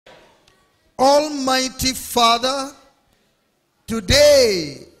Almighty Father,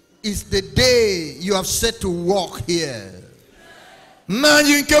 today is the day you have set to walk here.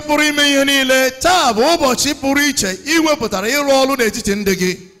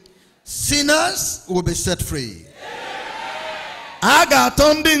 Sinners will be set free.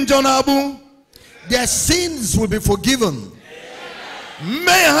 Their sins will be forgiven.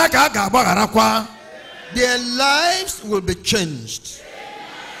 Their lives will be changed.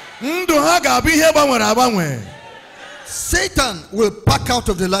 Satan will pack out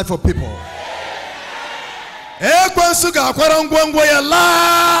of the life of people.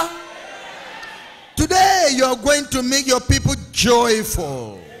 Today you are going to make your people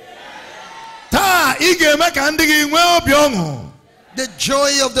joyful. The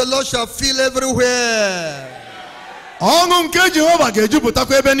joy of the Lord shall fill everywhere.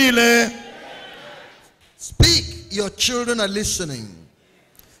 Speak, your children are listening.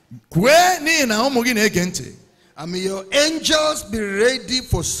 And may your angels be ready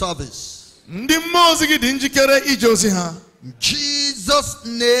for service. In Jesus'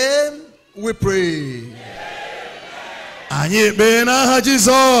 name we pray.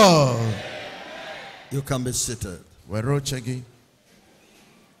 You can be seated.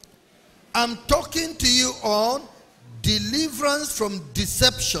 I'm talking to you on deliverance from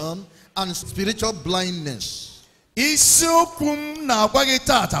deception and spiritual blindness.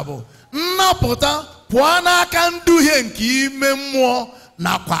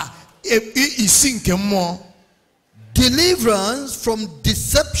 Deliverance from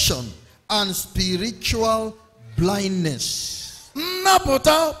deception and spiritual blindness.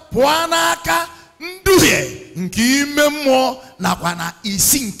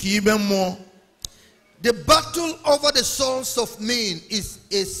 The battle over the souls of men is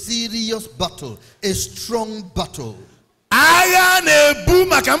a serious battle, a strong battle.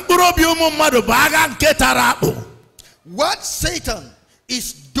 What Satan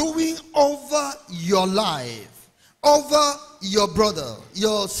is doing over your life, over your brother,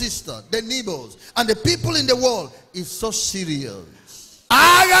 your sister, the neighbors, and the people in the world is so serious.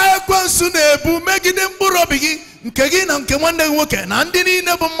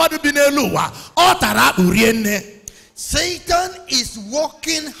 Satan is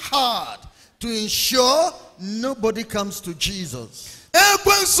working hard to ensure nobody comes to Jesus.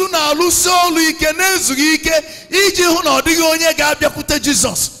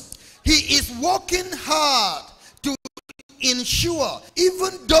 He is working hard to ensure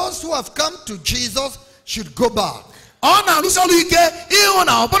even those who have come to Jesus should go back.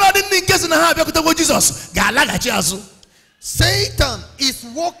 Satan is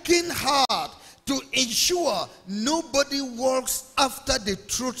working hard to ensure nobody walks after the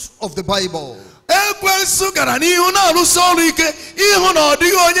truth of the Bible.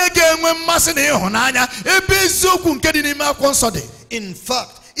 In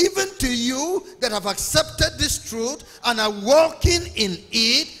fact, even to you that have accepted this truth and are walking in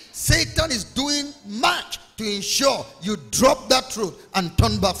it, Satan is doing much to ensure you drop that truth and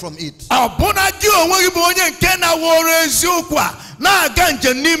turn back from it.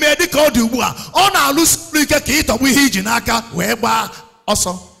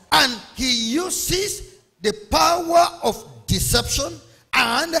 And he uses the power of deception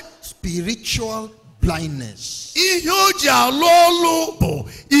and spiritual blindness.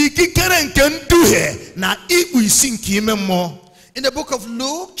 In the book of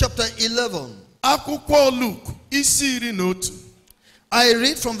Luke, chapter 11, I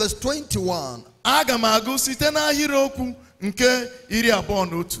read from verse 21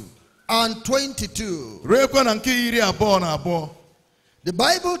 and 22. The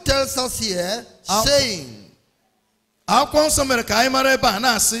Bible tells us here, saying,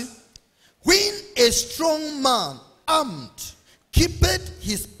 when a strong man armed keepeth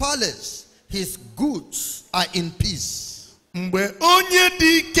his palace, his goods are in peace.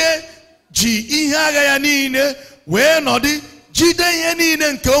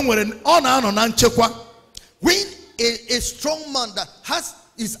 When a strong man that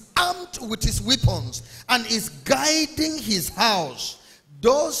is armed with his weapons and is guiding his house,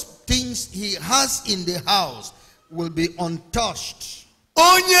 those things he has in the house will be untouched.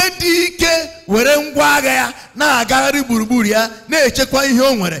 When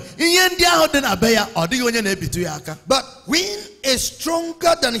But when a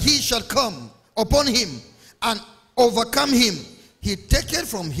stronger than he shall come upon him and overcome him, he taketh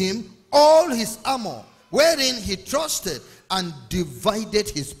from him all his armor, wherein he trusted, and divided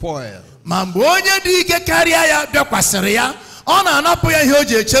his spoil.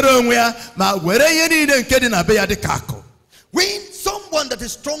 When someone that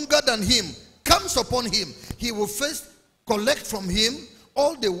is stronger than him comes upon him, he will first collect from him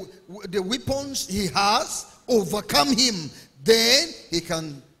all the weapons he has, overcome him. Then he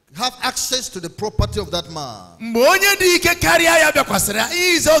can have access to the property of that man.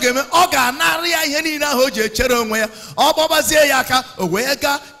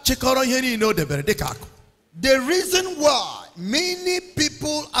 The reason why many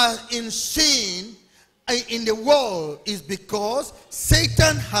people are in sin in the world is because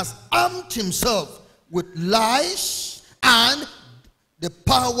Satan has armed himself with lies and the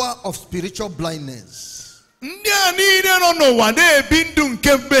power of spiritual blindness.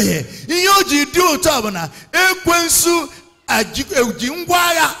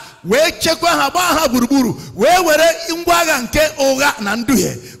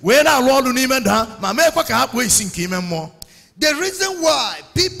 The reason why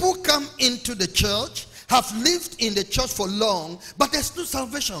people come into the church, have lived in the church for long, but there's no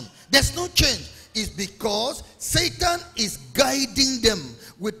salvation, there's no change, is because Satan is guiding them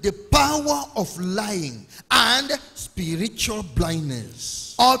with the power of lying and spiritual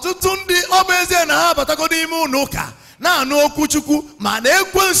blindness.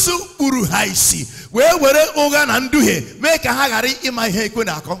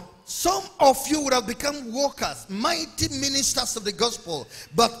 Some of you would have become workers, mighty ministers of the gospel,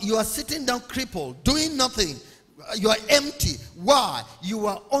 but you are sitting down crippled, doing nothing. You are empty. Why? You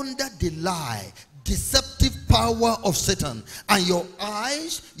are under the lie, deceptive power of Satan, and your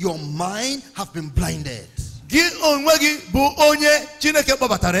eyes, your mind have been blinded.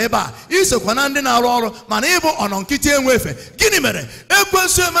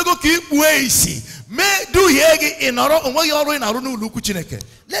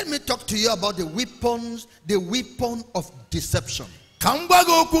 Let me talk to you about the weapon of deception.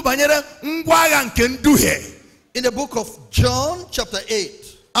 In the book of John chapter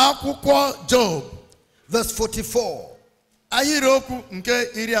 8, verse 44.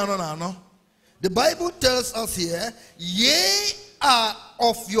 The Bible tells us here, ye are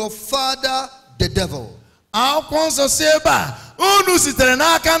of your father the devil.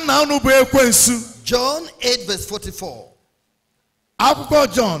 John 8 verse 44.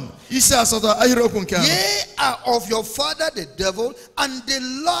 Ye are of your father the devil, and the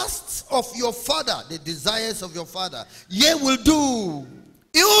lusts of your father, the desires of your father, ye will do.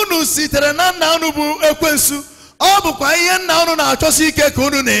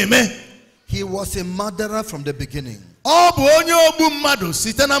 He was a murderer from the beginning,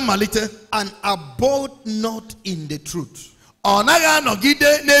 and abode not in the truth,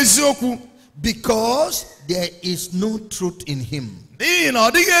 because there is no truth in him.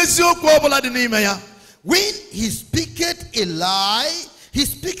 When he speaketh a lie, he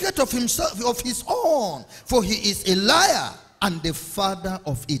speaketh of himself, of his own, for he is a liar and the father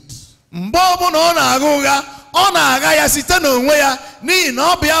of it.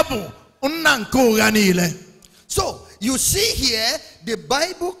 So you see here, the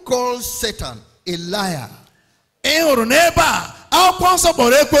Bible calls Satan a liar,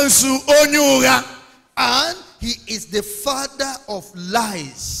 and he is the father of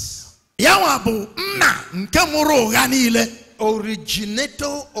lies,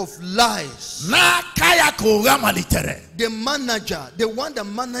 originator of lies, the manager, the one that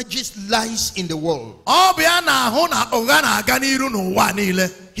manages lies in the world.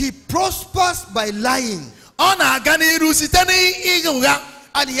 He prospers by lying,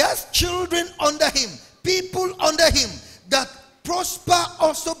 and he has children under him, people under him that prosper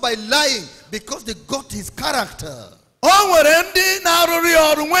also by lying, because they got his character.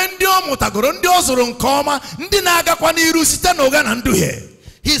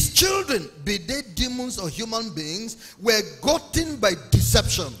 His children, be they demons or human beings, were gotten by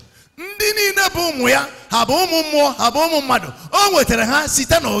deception.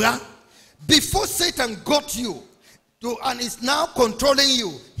 Before Satan got you and is now controlling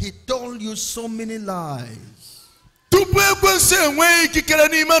you, he told you so many lies.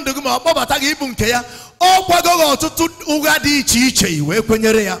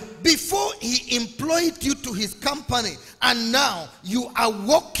 Before he employed you to his company, and now you are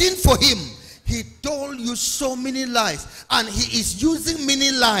working for him, he told you so many lies, and he is using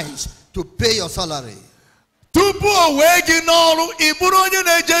many lies to pay your salary.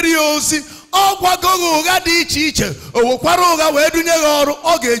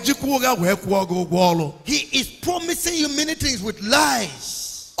 He is promising you many things with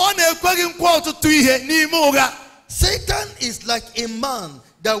lies. Satan is like a man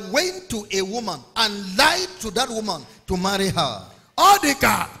that went to a woman and lied to that woman to marry her.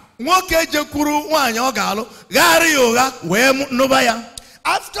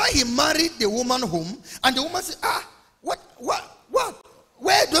 after he married the woman home, and the woman said, what?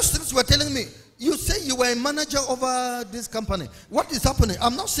 Where those things were telling me? You say you were a manager over this company. What is happening?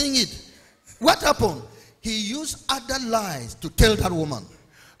 I'm not seeing it. What happened? He used other lies to tell that woman.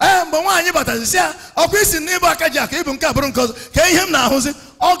 So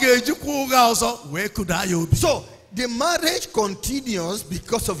the marriage continues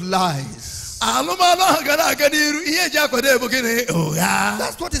because of lies. That's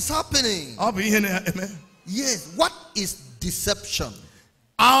what is happening. Yes. What is deception?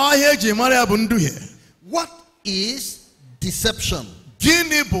 What is deception?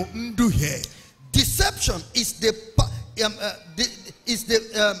 Deception is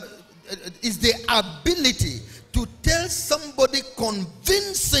the ability to tell somebody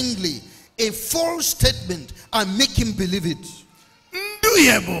convincingly a false statement and make him believe it.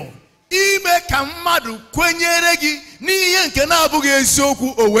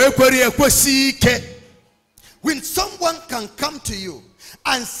 When someone can come to you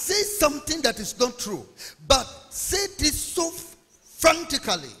and say something that is not true, but say this so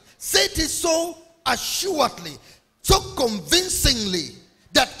frantically, say this so assuredly, so convincingly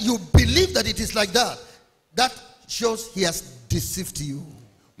that you believe that it is like that, that shows he has deceived you.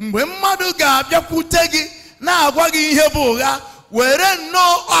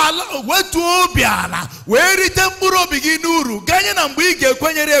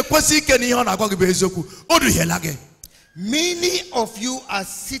 Many of you are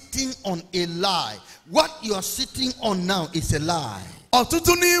sitting on a lie. What you are sitting on now is a lie.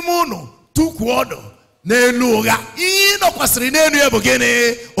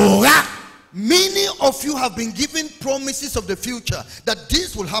 Many of you have been given promises of the future that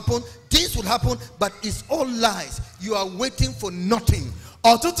this will happen, but it's all lies. You are waiting for nothing.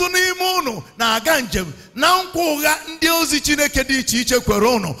 What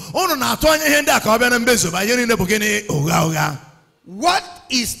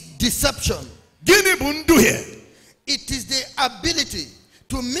is deception? It is the ability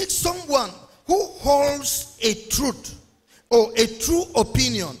to make someone who holds a truth or a true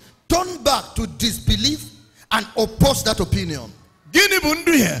opinion turn back to disbelief and oppose that opinion.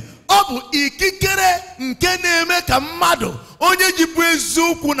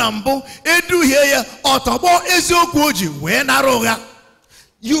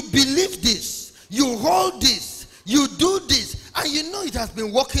 You believe this, you hold this, you do this, and you know it has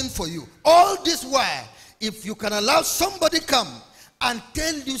been working for you. All this while, if you can allow somebody come and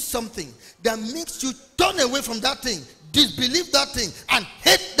tell you something that makes you turn away from that thing, disbelieve that thing, and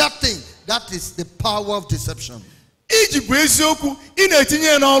hate that thing, that is the power of deception.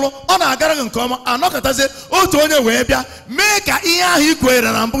 Make ka ihe ahụ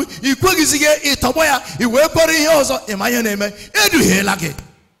ikwere na mbụ ikwegizie ịtọgbọ ya iwekọrọ ihe ọzọ ịmanye na-eme eduhiela gị.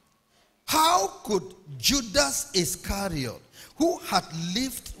 How could Judas Iscariot, who had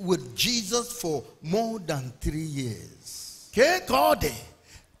lived with Jesus for more than 3 years, ke ka ọ dị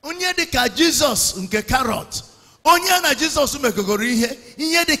onye dị ka Jesus nke Karot, onye na Jesus mekọgoro ihe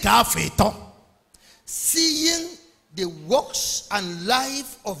dị ka afọ 3, seeing the works and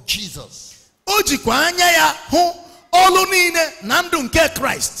life of Jesus, o jikwa anya ya hụ olu niile na ndụ nke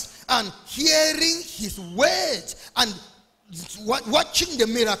Christ, and hearing his words and watching the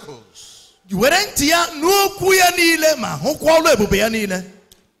miracles, were ntị ya n'okwu ya niile ma hụkwa olu ebube ya niile,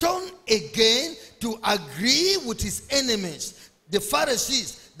 turn again to agree with his enemies, the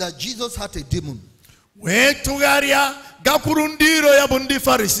Pharisees, that Jesus had a demon. Wee tụgharịa gakwuru ndị iro ya bụ ndị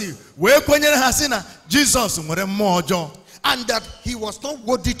Pharisee, wee kwenyere ha sị na Jesus nwere mmụọ ọjọọ, and that he was not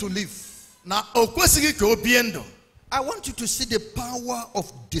worthy to live. Na o kwesịghị ka o bie ndụ. I want you to see the power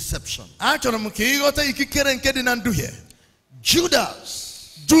of deception. Achọrọ m ka ịghọta ikikere nke dị na nduhie. Judas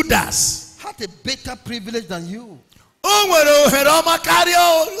had a better privilege than you. O nwere ohere ọma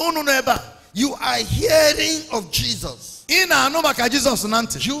karịa unu n'ebe a. You are hearing of Jesus. Ị na-anụ maka Jesus na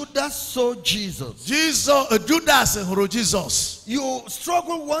ntị. Judas saw Jesus. Judas hụrụ Jesus. You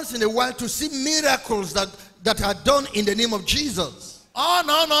struggle once in a while to see miracles that are done in the name of Jesus. Oh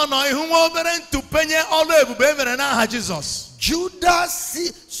no. Ihu nwa obere ntụpenye ọlụ ebube e mere n'aha Jesus. Judas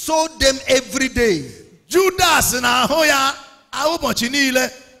saw them every day. Judas na-ahụ ya ụbọchị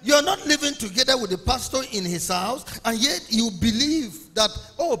niile. You're not living together with the pastor in his house, and yet you believe that,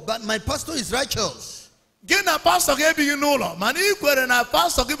 oh, but my pastor is righteous. Judas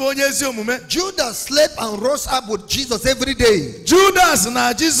slept and rose up with Jesus every day. Judas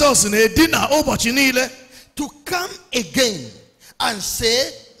na Jesus na-edina ụbọchị niile. To come again and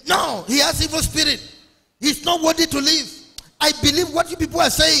say, no, he has evil spirit, he's not worthy to live, I believe what you people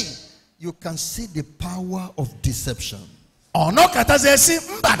are saying. You can see the power of deception. Ono katazesi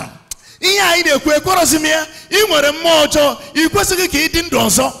mbano. Iya ide kwe korozimia. Imwere mmojo. Ikwesiki ki idi ndu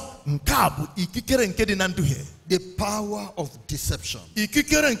ọzọ. Nkabu ikikere nke dị na nduhie. The power of deception.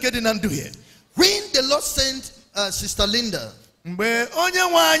 Ikikere nke dị na nduhie. When the Lord sent Sister Linda Mgbe onye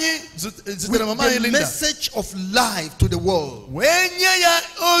nwe anyị zitere mama anyị the Linda. message of life to the world. Wee nye ya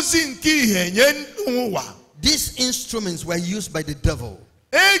ozi nke ihe nye ụwa. These instruments were used by the devil.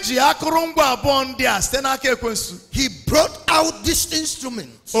 Eji akụrụngwa abụọ ndị a site n'aka ekwensu. He brought out these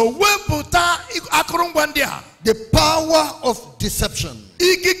instruments. O wepụta akụrụngwa ndị a. The power of deception.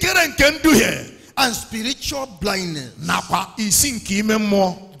 Ikikere nke nduhie. And spiritual blindness. Nakwa isi nke ime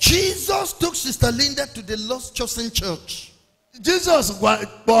mmụọ. Jesus took Sister Linda to the Lost Chosen Church. Jesus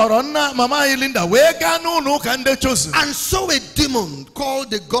kpọrọ nna mama anyị Linda wee gaa n'ụlọ ụka ndị chosen. And saw a demon called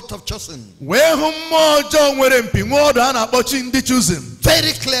the God of Chosen. Wee hụ mmụọ ọjọọ nwere mpi nwa ọdụ a na-akpọ chi ndị chosen.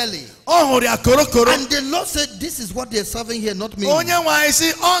 Very clearly. Ọ hụrụ ya korokoro. And the Lord said, this is what they are serving here, not me. Onye nwe anyị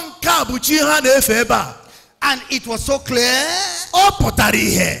sị ọ nke a bụ chi ha na-efe ebe a. And it was so clear. Ọ pụtara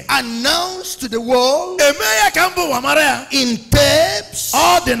ihe. Announced to the world. Eme ya ka mba ụwa mara ya. In tapes.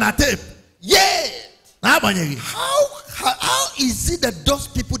 Ọ dị na tape. Yet. N'agbanyeghị. How is it that those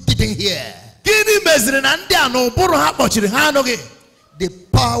people didn't hear? Gịnị meziri na ndị a n'ụbụrụ ha kpọchiri ha anụghị? The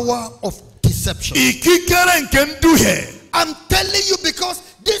power of deception. Ikikere nke nduhie. I'm telling you because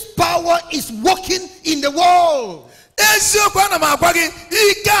this power is working in the world. Eziokwu ana m agwa gị,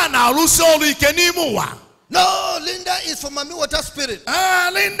 ike a na-arụsi ọrụ ike n'ime ụwa. No, Linda is from Mami Water Spirit.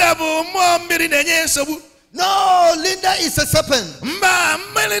 Linda bụ mmụọ mmiri na-enye nsogbu. No, Linda is a serpent.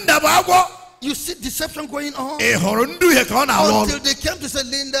 Mba, Linda bụ agwọ. You see deception going on. Ị hụrụ nduhie ka ọ na-arụ ọrụ. Until they came to say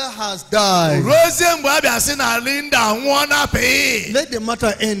Linda has died. Ruozie mgbe a bịa sị na Linda nwụọ na-apịghị. Let the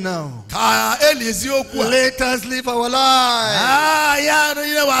matter end now. Ka eliezi okwu a. Let us live our life. Ya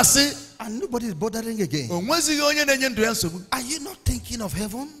ihe wasị. And nobody is bothering again. O nwezighị onye na-enye ndụ ya nsogbu. Are you not thinking of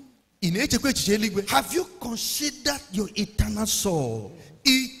heaven? Ị na-echekwa echiche eluigwe? Have you considered your eternal soul?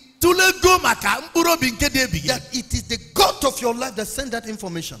 Ịtụlego maka mkpụrụ obi nke dị ebighị. That it is the God of your life that sent that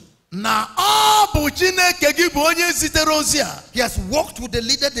information. Na ọ bụ Chineke gị bụ onye zitere ozi a. He has worked with the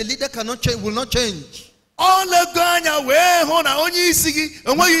leader cannot change, will not change. Ọ lego anya wee hụ na onye isi gị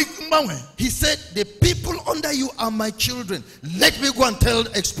enweghị mgbanwe. He said, the people under you are my children. Let me go and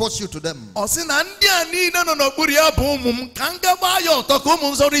expose you to them. Ọ sị na ndị a niile nọ n'okpuru ya bụ ụmụ m ka m gaba ya ọtọ ka ụmụ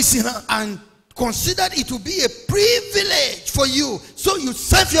m zọrọ isi ha. And considered it to be a privilege for you, so you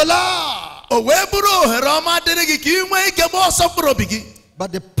save your life. O wee bụrụ ohere ọma dịrị gị ka ị nwee ike gba ọsọ mkpụrụ obi gị.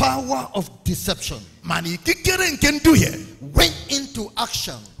 But the power of deception Mana ikikere nke nduhie went into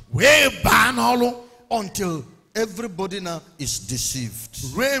action wee baa n'ọlụ until everybody now is deceived.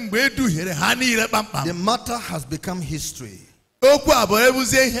 ruo mgbe eduhiere ha niile kpamkpam. The matter has become history. Okwu a bụ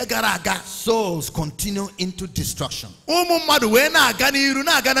ebuzie ihe gara aga. Souls continue into destruction. Ụmụ mmadụ wee na-aga n'iru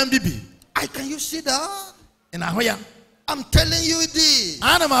na-aga na mbibi. Can you see that? Ị na-ahụ ya? I'm telling you this.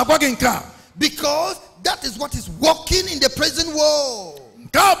 Ana m agwa gị nke a. Because that is what is working in the present world.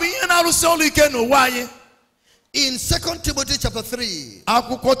 Nke a bụ ihe na-arụsi ọrụ ike n'ụwa anyị. In 2 Timothy chapter 3.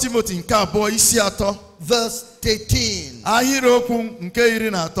 Akwụkwọ Timoti nke abụọ isi atọ. Verse 13. Ahịrịokwu nke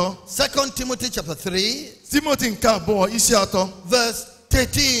 13. 2 Timothy chapter 3. Timoti nke abụọ isi atọ. Verse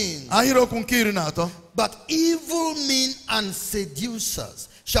 13. Ahịrịokwu nke 13. But evil men and seducers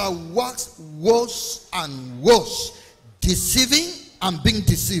shall wax worse and worse, deceiving and being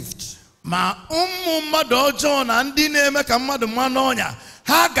deceived. Ma ụmụ mmadụ ọjọọ na ndị na-eme ka mmadụ mma n'ọnya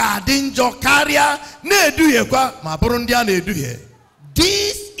ha ga-adị njọ karịa na-eduhiekwa ma bụrụ ndị a na-eduhie.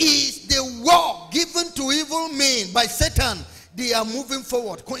 This is the work given to evil men by Satan. They are moving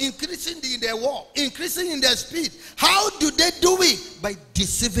forward, increasing in their work, increasing in their speed. How do they do it? By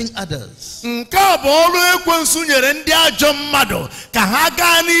deceiving others. Nke a bụ ọrụ ekwensu nyere ndị ajọ mmadụ ka ha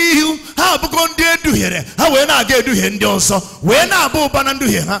gaa n'ihu ha abụkọ ndị eduhiere ha wee na-aga eduhie ndị ọzọ wee na-aba ụba na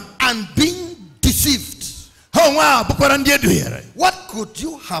nduhie ha. And being deceived. Ha onwe ha abụkwara ndị eduhiere. What could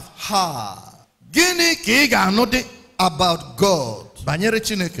you have heard? Gịnị ka ị ga-anụ dị about God banyere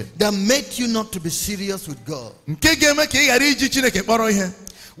Chineke that made you not to be serious with God? nke ga-eme ka ị ghara iji Chineke kpọrọ ihe?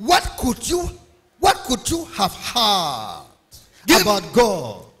 What could you have heard about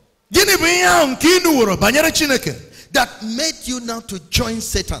God? Gịnị bụ ihe ahụ nke ị nụworo banyere Chineke that made you now to join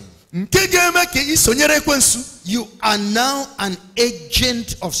Satan? nke ga-eme ka ị sonyere ekwensu? You are now an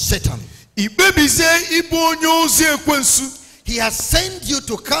agent of Satan. Ikpebizie ịbụ onye ozi ekwensu. He has sent you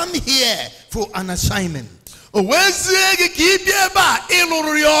to come here for an assignment. O wezie gị ka ị bịa ebe a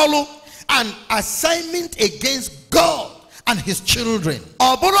ịlụrụ ya ọlụ. An assignment against God and his children.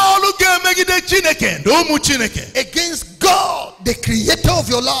 Against God, the creator of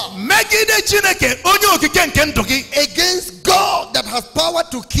your life. Against God that has power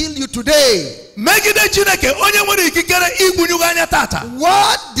to kill you today.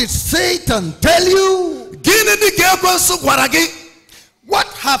 What did Satan tell you? What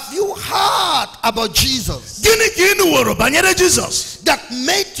have you heard about Jesus that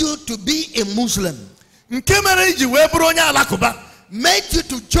made you to be a Muslim? Made you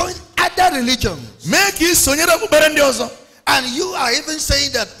to join other religions? And you are even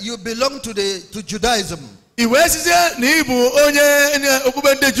saying that you belong to Judaism.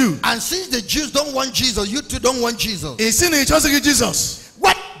 And since the Jews don't want Jesus, you too don't want Jesus.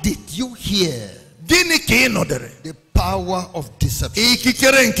 What did you hear? The power of deception.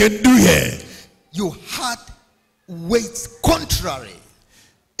 You had weights contrary.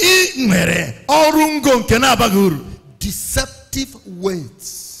 Deceptive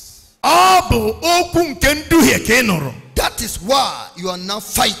weights. That is why you are now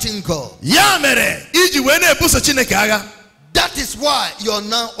fighting God. That is why you are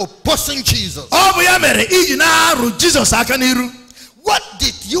now opposing Jesus. What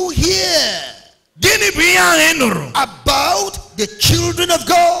did you hear about the children of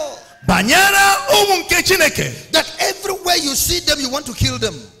God? That everywhere you see them, you want to kill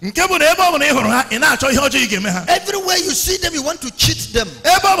them. Everywhere you see them, you want to cheat them.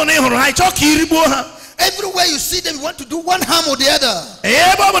 Everywhere you see them, you want to do one harm or the other.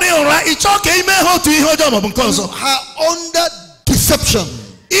 You are under deception.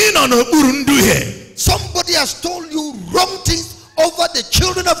 Somebody has told you wrong things over the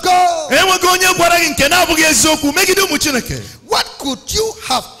children of God. What could you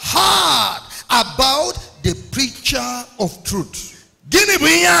have heard about the preacher of truth?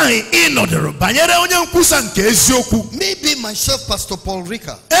 Maybe myself, Pastor Paul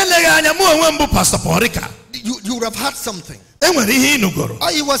Rika. You would have heard something.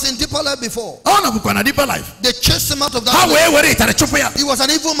 He was in deeper life before. They chased him out of that life. He was an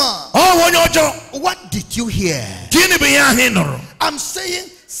evil man. What did you hear? I'm saying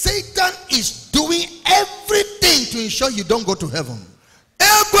Satan is doing everything to ensure you don't go to heaven.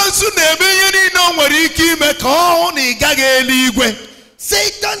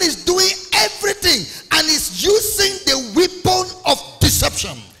 Satan is doing everything and is using the weapon of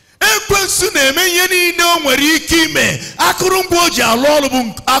deception.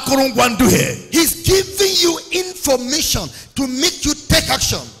 He's giving you information to make you take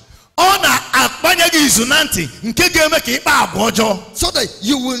action, so that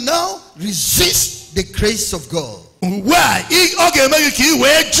you will now resist the grace of God.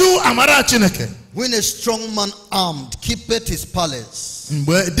 When a strong man armed keepeth his palace,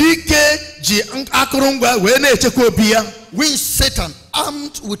 when Satan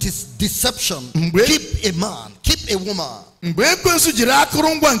armed with his deception keep a man, keep a woman,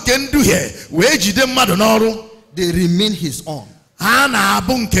 they remain his own.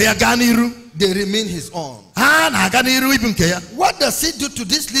 They remain his own. What does he do to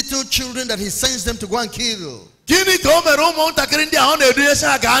these little children that he sends them to go and kill?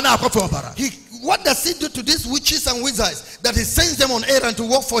 What does he do to these witches and wizards that he sends them on errand to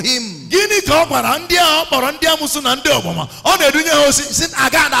work for him?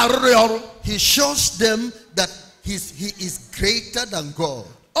 He shows them that he is greater than God.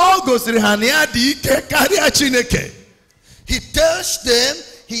 He tells them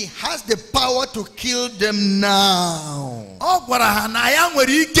he has the power to kill them now.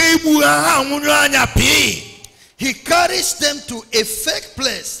 He carries them to a fake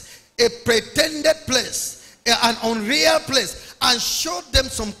place, a pretended place, an unreal place, and show them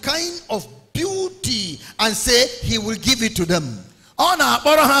some kind of beauty and say he will give it to them.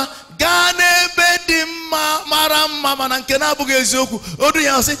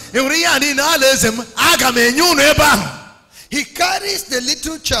 He carries the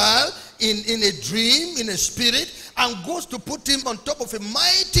little child in a dream, in a spirit, and goes to put him on top of a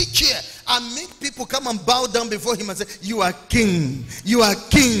mighty chair and make people come and bow down before him and say, you are king, you are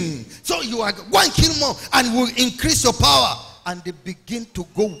king. So you are one kill more and will increase your power. And they begin to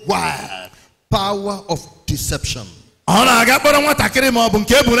go wild. Power of deception. What does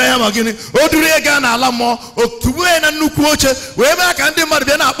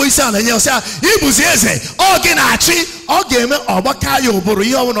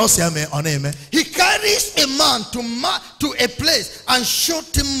He carries a man to a place and showed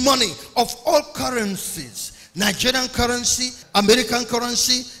him money of all currencies. Nigerian currency, American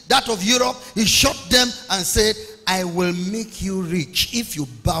currency, that of Europe. He showed them and said, I will make you rich if you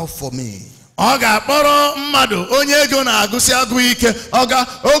bow for me. Oga kpọrọ mmadụ onye ego na-agụsị agụ ike oga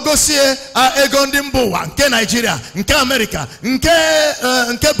ogosie ego ndị mba ụwa nke Nigeria nke America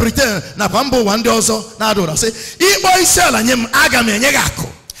nke Britain nakwa mba ụwa ndị ọzọ na-adụra sị ịkpọ isi ala nye m aga m enye gị akụ.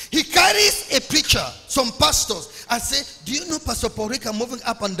 He carries a preacher, some pastors, and say, do you know Pastor Rika moving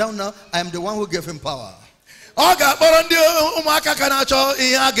up and down now? I am the one who gave him power. Oga kpọrọ ndị ụmụaka ka na-achọ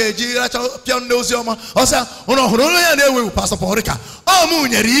ihe a ga-eji achọ pịọ ndị ozi ọma ọsọ ụnụ hụrụ onye ya na-ewe Pastor Rika ọ mụ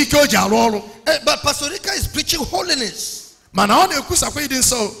nyere ike o ji arụ ọrụ. But Pastor Rika is preaching holiness. Mana ọ na-ekwusakwa ịdị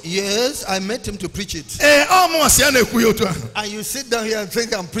nsọ. Yes, I met him to preach it. Ọ mụ asị ya na-ekwu ya otu ahụ. And you sit down here and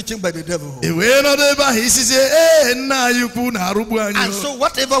think I'm preaching by the devil. Wee nọdụ ebe ahụ isizie nna anyị ukwu na-arụgbu anyị. And so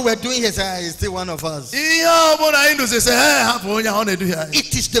whatever we're doing here is still one of us. Ihe ọ bụla anyị dozi sị hapụ onye ahụ na-eduhie anyị.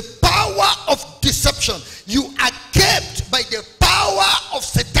 It is the power of deception. You are kept by the power of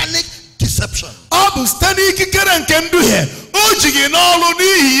satanic deception. Ọ bụ site n'ikikere nke nduhie o ji gị n'ọrụ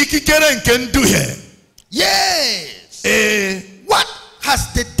n'ihi ikikere nke nduhie. Yes. What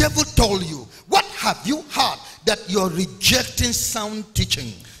has the devil told you? What have you heard that you're rejecting sound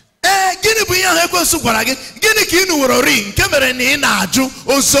teaching? Gịnị bụ ihe ahụ ekwensu gwara gị? Gịnị ka ị nụworo ori nke mere na ị na-ajụ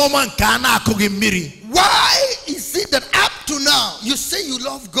ozi ọma nke a na-akụghị mmiri? Why is it that up to now you say you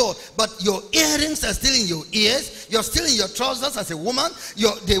love God, but your earrings are still in your ears, you're still in your trousers as a woman,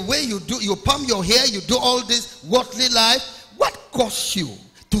 the way you do, you palm your hair, you do all this worldly life? What caused you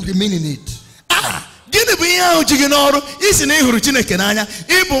to remain in it? Gịnị bụ ihe ahụ ji gị n'ọrụ isi na ịhụrụ Chineke n'anya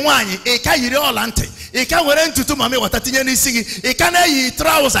ịbụ nwaanyị ịka yiri ọla ntị ịka were ntutu mama ịwata tinye n'isi gị ịka na-eyi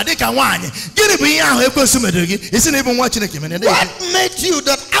trouser dịka nwaanyị gịnị bụ ihe ahụ ekwensu medere gị isi na ịbụ nwa Chineke mere? What made you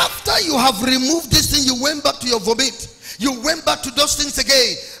that after you have removed this thing you went back to your vomit, you went back to those things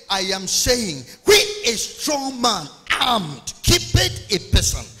again? I am saying, when a strong man armed keepeth a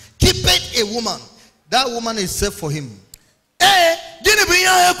person, keepeth a woman, that woman is safe for him. Gịnị bụ ihe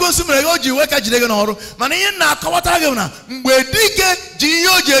ahụ ekwensu mere o ji weka jide gị n'ọrụ? Mana ihe na-akọwatara gị na mgbe dike ji ihe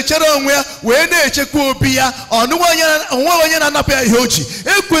o ji echere onwe ya wee na-echekwa obi ya onwe onye na-anapụ ya ihe o ji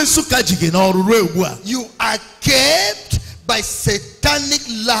ekwensu ka ji gị n'ọrụ ruo ugbu a. You are kept by satanic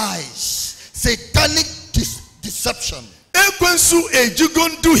lies, satanic deception. Ekwensu ejugo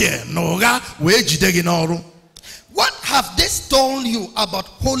nduhie na ụgha wee jide gị n'ọrụ. What have they told you about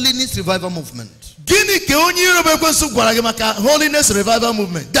Holiness Revival Movement? Gịnị ka onye iro bụ ekwensu gwara gị maka Holiness Revival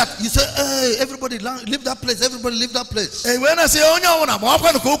Movement? That you say, hey, everybody leave that place, everybody leave that place. Wee na-asị onye ọbụla ma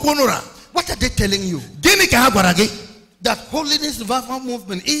ọkwa ka okwu nụra. What are they telling you? Gịnị ka ha gwara gị? That Holiness Revival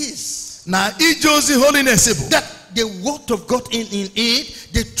Movement is na ije ozi holiness bụ that the word of God in it,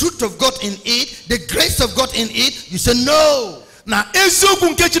 the truth of God in it, the grace of God in it. You say no. Na eziokwu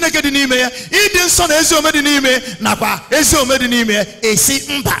nke Chineke dị n'ime ya, ịdị nsọ na ezi omume dị n'ime nakwa ezi omume dị n'ime ya esi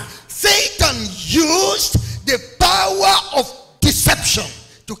mba. Satan used the power of deception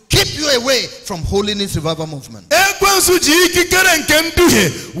to keep you away from Holiness Revival Movement. Ekwensu ji ikikere nke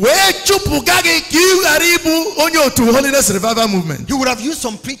nduhie wee chụpụga gị ka ị ghara ịbụ onye otu Holiness Revival Movement. You would have used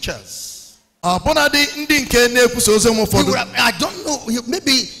some preachers. Ọbụnadị ndị nke na-ekwusa ozi ụfọdụ. I don't know,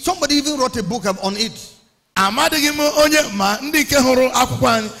 maybe somebody even wrote a book on it. Amadịghị m onye ma ndị nke hụrụ akwụkwọ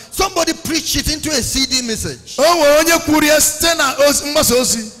anyị. Somebody preached it into a CD message. O nwere onye kwuru ya site na mgbasa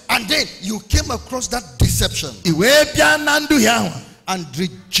ozi. And then you came across that deception. I wee bịa na nduhie ahụ. And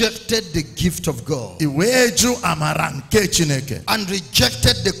rejected the gift of God. I wee jụ amara nke Chineke. And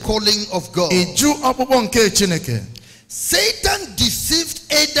rejected the calling of God. I jụ ọkpụkpọ nke Chineke. Satan deceived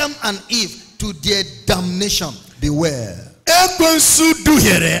Adam and Eve to their damnation. Beware. Ekwensu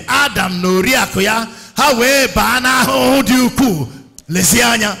duhiere Adam na oriakụ ya ha wee baa n'ahụhụ dị ukwuu. Lezie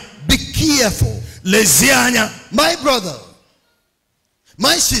anya. Be careful. Lezie anya. My brother,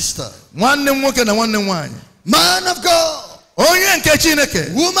 my sister, nwanne m nwoke na nwanne m nwanyị. Man of God, onye nke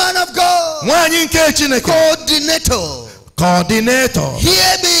Chineke. Woman of God, nwanyị nke Chineke. Coordinator.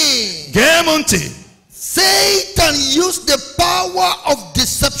 Hear me. Gee m ntị. Satan used the power of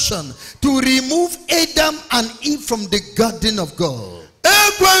deception to remove Adam and Eve from the garden of God.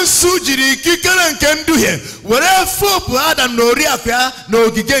 Ekwensu jiri ikikere nke nduhie were fopụ Adam na oriakụ ya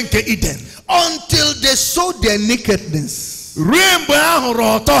n'ogige nke Eden. Until they saw their nakedness. Ruo mgbe ha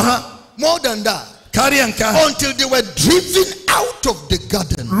hụrụ ọtọ ha. More than that. Karịa nke ahụ. Until they were driven out of the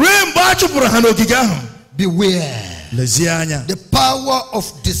garden. Ruo mgbe a chụpụrụ ha n'ogige ahụ. Beware. Lezie anya. The power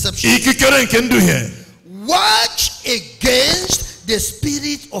of deception. Ikikere nke nduhie. Watch against the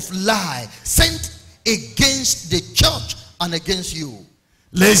spirit of lie sent against the church and against you.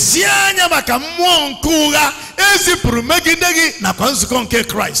 Lezie anya maka mmụọ nke ụgha ezipụrụ megide gị nakwa nzukọ nke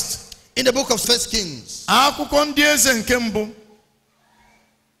Christ. In the book of 1 Kings. Akwụkwọ ndị eze nke mbụ.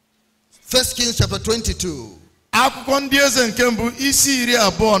 1 Kings chapter 22. Akwụkwọ ndị eze nke mbụ isi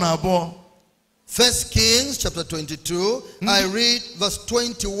 22. 1 Kings chapter 22, I read verse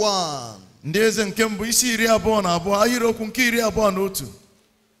 21.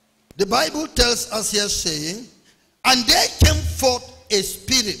 The Bible tells us here saying, and there came forth a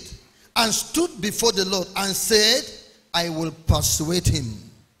spirit and stood before the Lord and said, I will persuade him.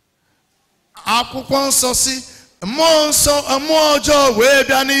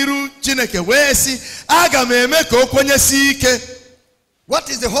 What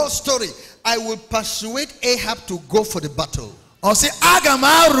is the whole story? I will persuade Ahab to go for the battle. And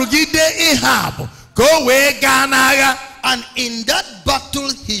in that battle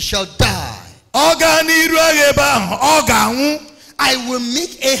he shall die. I will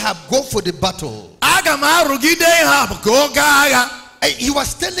make Ahab go for the battle. He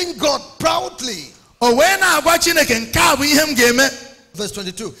was telling God proudly. Verse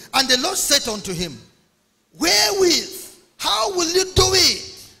 22. And the Lord said unto him, wherewith? How will you do it?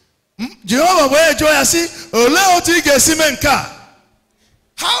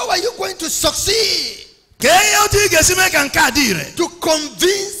 How are you going to succeed? To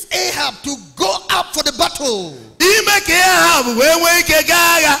convince Ahab to go up for the battle.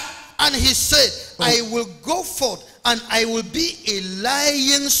 And he said, I will go forth and I will be a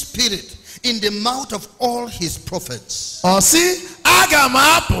lying spirit in the mouth of all his prophets.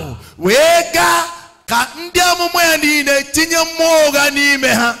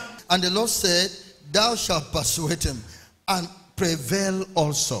 And the Lord said, thou shalt persuade him and prevail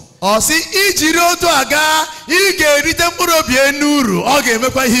also.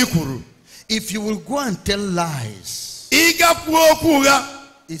 If you will go and tell lies,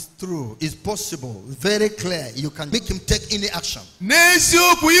 it's true, it's possible, very clear. You can make him take any action.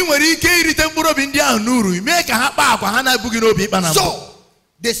 So,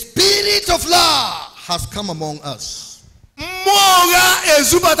 the spirit of lie has come among us.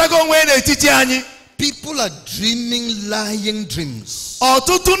 People are dreaming lying dreams.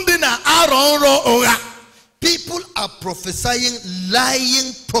 People are prophesying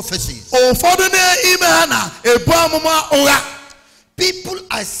lying prophecies. People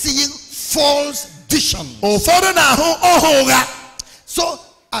are seeing false visions. So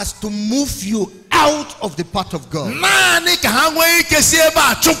as to move you out of the path of God.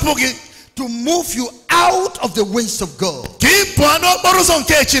 To move you out of the ways of God.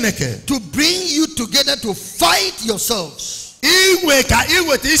 To bring you together to fight yourselves. So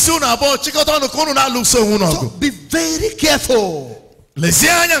be very careful.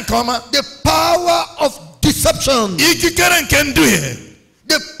 The power of deception.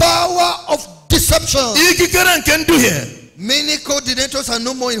 The power of deception. Many coordinators are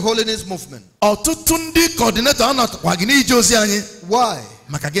no more in holiness movement. Why?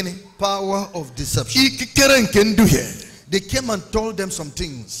 Power of deception. They came and told them some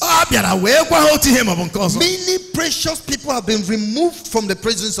things. Many precious people have been removed from the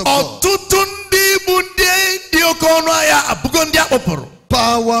presence of God.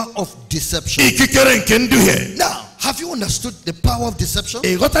 Power of deception. Now, have you understood the power of deception?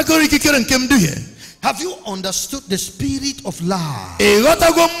 Have you understood the spirit of lie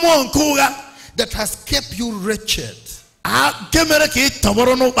that has kept you wretched? Has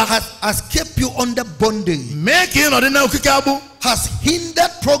kept you under bondage, has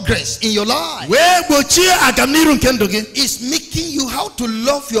hindered progress in your life, is making you how to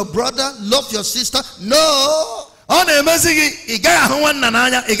love your brother, love your sister? No. You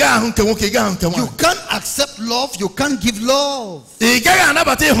can't accept love, you can't give love.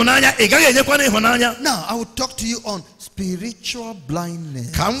 Now I will talk to you on spiritual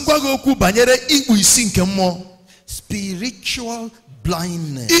blindness. Spiritual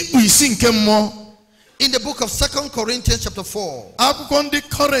blindness. In the book of 2 Corinthians chapter 4,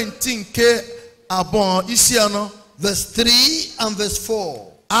 verse 3 and verse 4.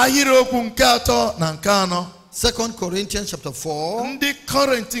 2 Corinthians chapter 4,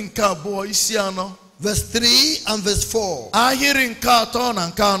 verse 3 and verse 4.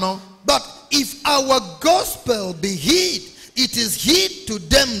 But if our gospel be hid, it is hid to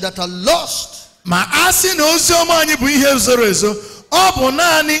them that are lost. In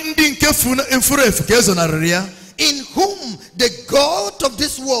whom the God of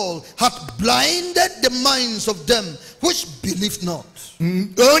this world hath blinded the minds of them which believe not.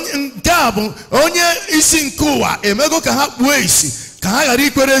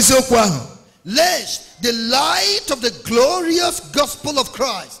 Lest the light of the glorious gospel of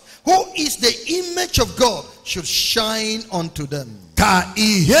Christ, who is the image of God, should shine unto them.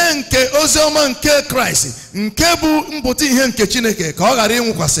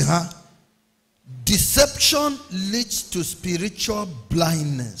 Deception leads to spiritual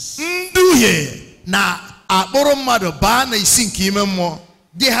blindness.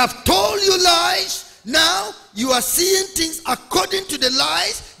 They have told you lies. Now you are seeing things according to the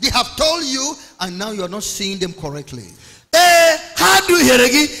lies they have told you, and now you are not seeing them correctly.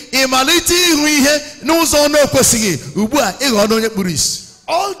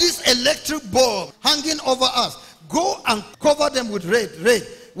 All these electric bulbs hanging over us, go and cover them with red.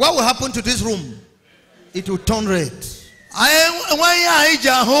 What will happen to this room? It will turn red.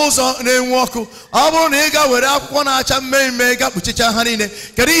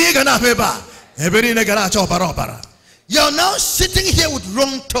 You are now sitting here with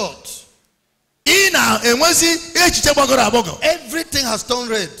wrong thoughts. Everything has turned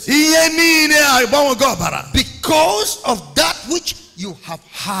red because of that which you have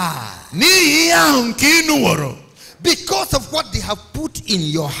heard, because of what they have put in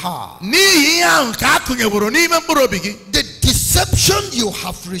your heart, the deception you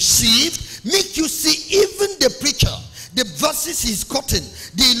have received make you see even the preacher, the verses he's quoting,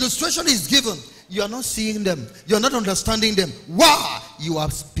 the illustration he's given, you are not seeing them, you are not understanding them. Why? You are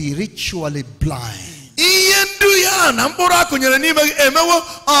spiritually blind.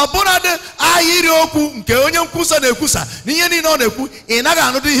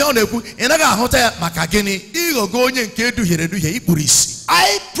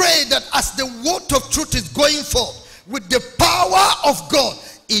 I pray that as the word of truth is going forth with the power of God,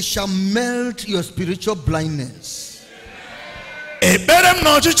 it shall melt your spiritual blindness.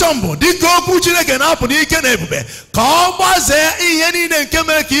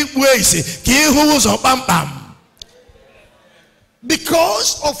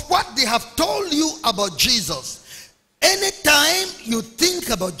 Because of what they have told you about Jesus. Anytime you think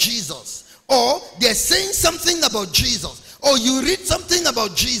about Jesus, or they're saying something about Jesus, or you read something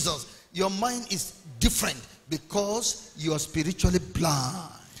about Jesus, your mind is different because you are spiritually blind.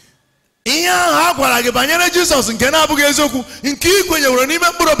 Jesus nke na-abụghị eziokwu nke ikwenye were n'ime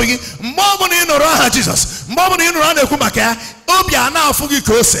mkpụrụ obi gị mgbe ọbụla ị nọrọ aha Jizọs mgbe ọbụla ị nọrọ a na-ekwu maka ya obi a na-afụ gị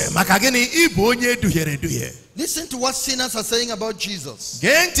ka ose maka gịnị ịbụ onye duhiere eduhie. Listen to what sinners are saying about Jesus.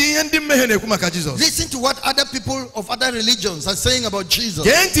 Gee ntị ihe ndị mmehie na-ekwu maka Jizọs. Listen to what other people of other religions are saying about Jesus.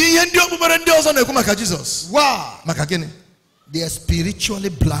 Gee ntị ihe ndị okpukpere ndị ọzọ na-ekwu maka Jizọs. Why? Maka gịnị? They are spiritually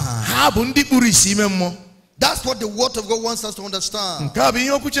blind. Ha bụ ndị kpuru isi ime mmụọ. That's what the word of God wants us to understand.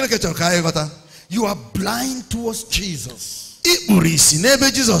 You are blind towards Jesus.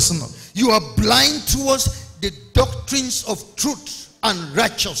 You are blind towards the doctrines of truth and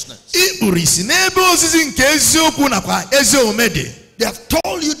righteousness. They have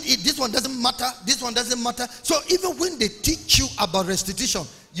told you this one doesn't matter, this one doesn't matter. So even when they teach you about restitution,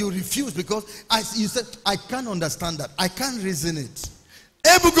 you refuse because as you said, I can't understand that. I can't reason it.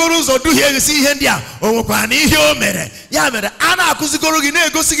 A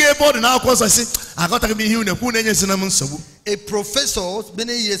professor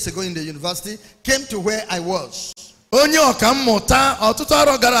many years ago in the university came to where I was. And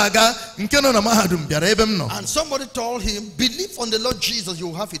somebody told him, believe on the Lord Jesus, you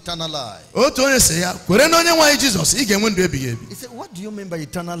will have eternal life. He said, what do you mean by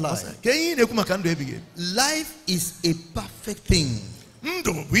eternal life? Life is a perfect thing.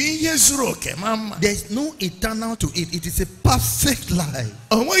 There's no eternal to it. It is a perfect life.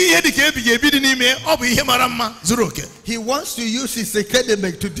 He wants to use his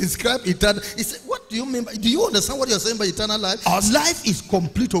academic to describe eternal. He said, what do you mean by, do you understand what you're saying by eternal life? Life is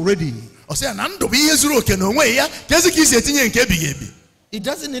complete already. It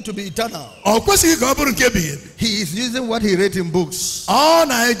doesn't need to be eternal. He is using what he read in books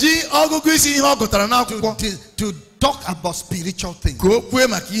to talk about spiritual things.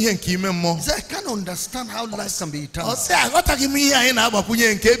 He said, I can't understand how life can be eternal.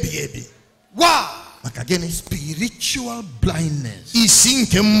 Why? Again, spiritual blindness.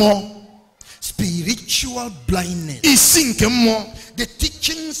 Spiritual blindness. The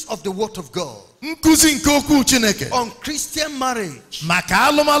teachings of the word of God on Christian marriage.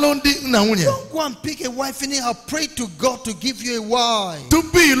 Don't go and pick a wife anyhow. Pray to God to give you a wife.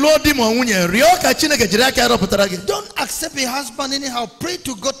 Don't accept a husband anyhow. Pray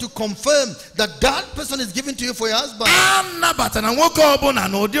to God to confirm that that person is given to you for your husband.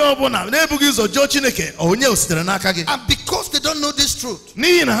 And because they don't know this truth,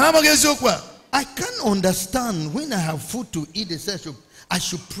 I can't understand when I have food to eat. They say I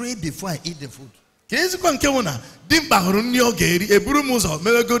should pray before I eat the food. Here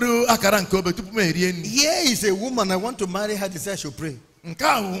is a woman, I want to marry her. They say I should pray.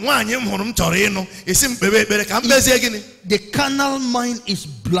 The carnal mind is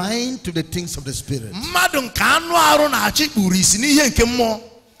blind to the things of the spirit.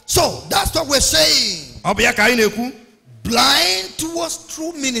 So that's what we're saying. Blind towards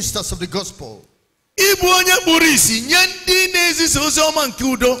true ministers of the gospel.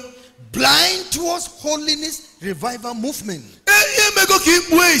 Blind towards holiness revival movement.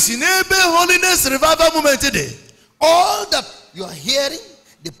 All that you are hearing,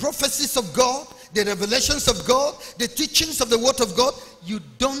 the prophecies of God, the revelations of God, the teachings of the word of God, you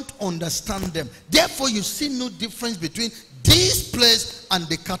don't understand them. Therefore, you see no difference between this place and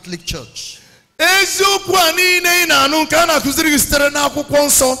the Catholic Church. There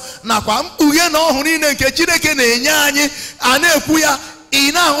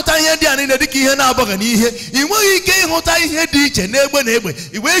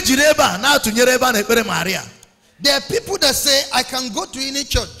are people that say, I can go to any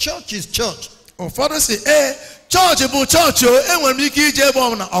church. Church is church. That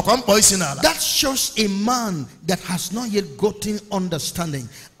shows a man that has not yet gotten understanding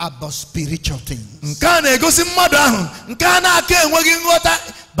about spiritual things.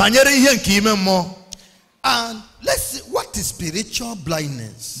 And let's see, what is spiritual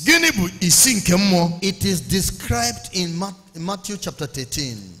blindness? It is described in Matthew chapter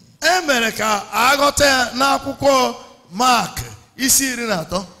 13.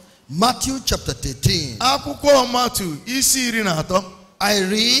 Matthew chapter 13. I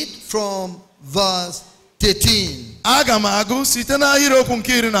read from verse 13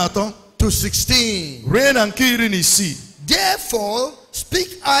 to 16. Therefore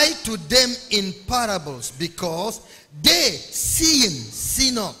speak I to them in parables, because they seeing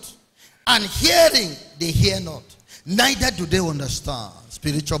see not, and hearing they hear not, neither do they understand.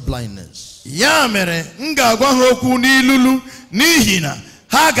 Spiritual blindness.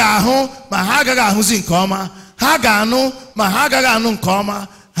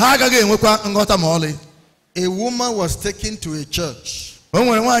 A woman was taken to a church,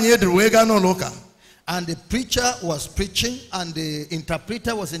 and the preacher was preaching, and the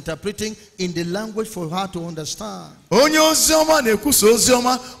interpreter was interpreting in the language for her to understand.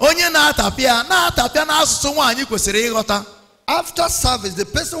 After service, the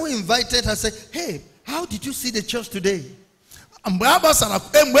person who invited her said, hey, how did you see the church today?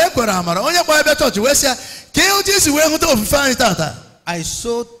 I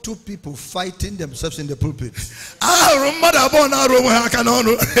saw two people fighting themselves in the pulpit.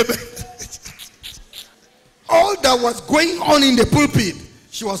 All that was going on in the pulpit,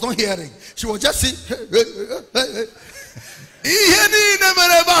 she was not hearing. She was just saying,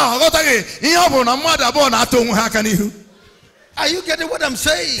 are you getting what I'm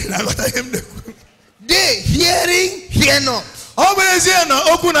saying? They hearing, hear not.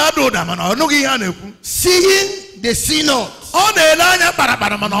 Seeing, they see not.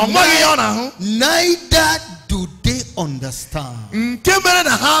 Neither do they understand.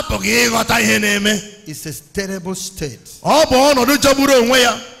 It's a terrible state.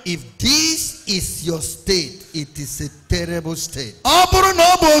 If this is your state, it is a terrible state.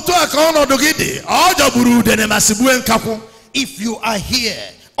 If you are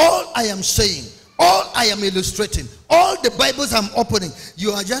here, all I am saying, all I am illustrating, all the Bibles I'm opening,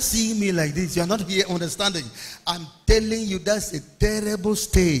 you are just seeing me like this. You are not here understanding. I'm telling you, that's a terrible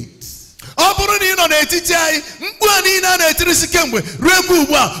state.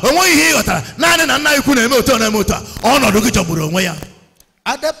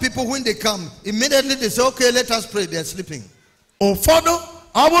 Other people, when they come, immediately they say, okay, let us pray. They are sleeping.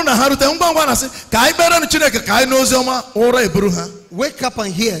 Wake up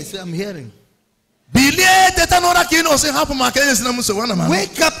and hear. Say, I'm hearing.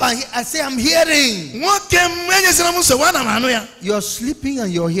 Wake up and I say, I'm hearing. You're sleeping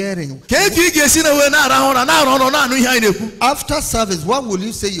and you're hearing. After service, what will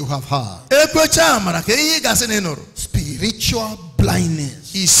you say you have heard? Spiritual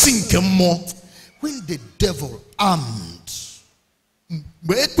blindness. When the devil armed,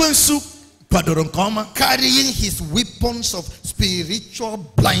 carrying his weapons of spiritual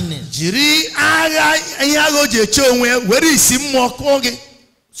blindness,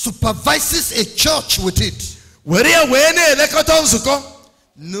 supervises a church with it,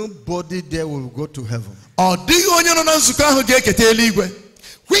 nobody there will go to heaven. When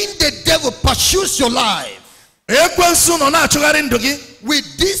the devil pursues your life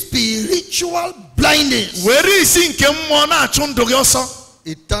with this spiritual blindness,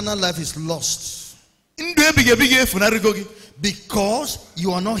 eternal life is lost, because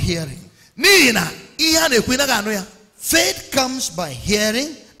you are not hearing. Faith comes by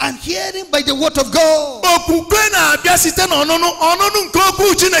hearing, and hearing by the word of God.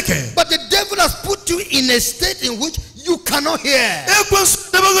 But the devil has put you in a state in which you cannot hear.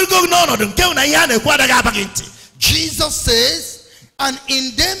 Jesus says, and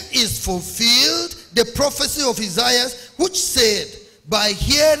in them is fulfilled the prophecy of Isaiah, which said, by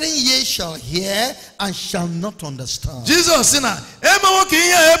hearing ye shall hear and shall not understand. Jesus said,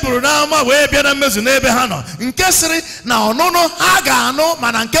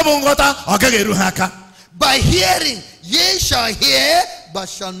 by hearing ye shall hear but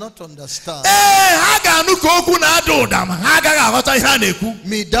shall not understand.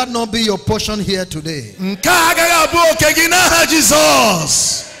 May that not be your portion here today. May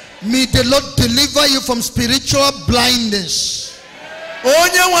the Lord deliver you from spiritual blindness. May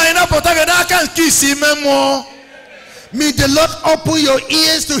the Lord open your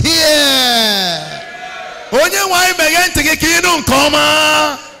ears to hear.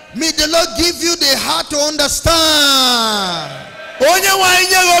 May the Lord give you the heart to understand.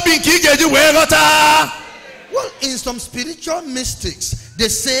 Well, in some spiritual mystics, they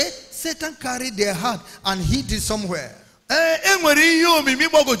say Satan carried their heart and hid it somewhere.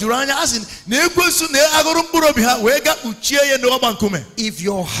 If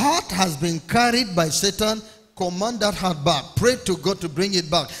your heart has been carried by Satan, command that heart back. Pray to God to bring it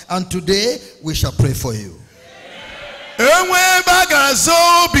back. And today we shall pray for you.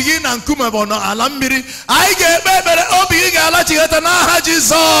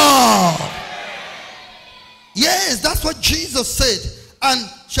 Yes, that's what Jesus said. And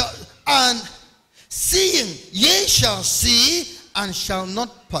seeing, ye shall see and shall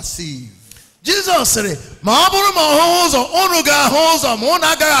not perceive. Jesus said,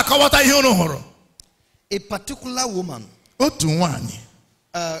 a particular woman,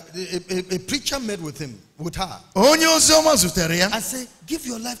 a preacher met with her, and said, give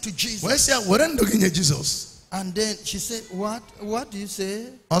your life to Jesus. And then she said, what do you say?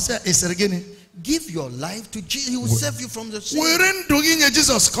 Give your life to Jesus. He will save you from the sin.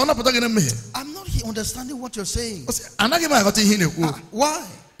 I'm not understanding what you're saying. Why?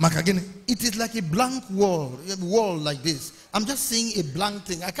 It is like a blank wall like this. I'm just seeing a blank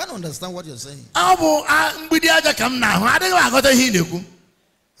thing. I can't understand what you're saying.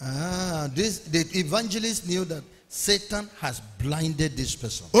 The evangelist knew that Satan has blinded this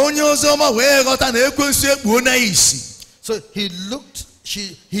person. So he looked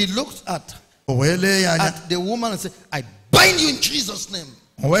at the woman and said, I bind you in Jesus' name.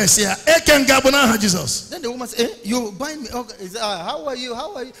 Then the woman said, you bind me? Okay. How are you?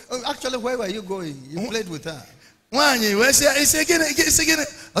 Actually, where were you going? You played with her.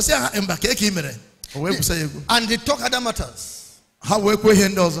 And they talk other matters.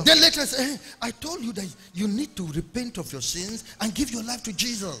 Then later say, I told you that you need to repent of your sins and give your life to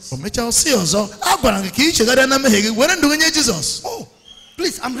Jesus. Oh,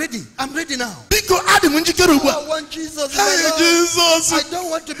 please, I'm ready. I'm ready now. I want Jesus. I don't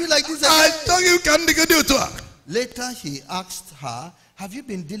want to be like this again. Later he asked her, have you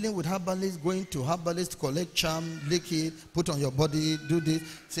been dealing with herbalists, going to herbalists, collect charm, lick it, put on your body, do this?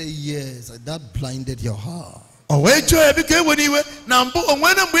 Say yes. That blinded your heart. All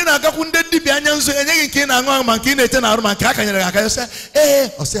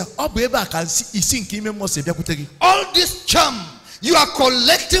this charm you are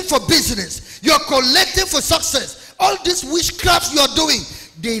collecting for business, you are collecting for success, all these witchcrafts you are doing,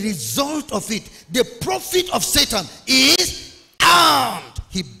 the result of it, the profit of Satan is armed.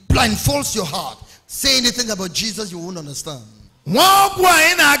 He blindfolds your heart. Say anything about Jesus, you won't understand. It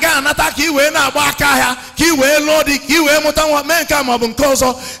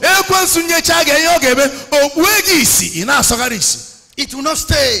will not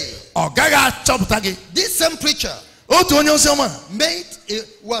stay. This same preacher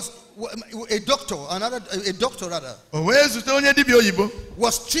was a doctor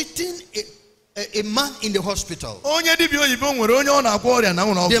was treating a man in the hospital. The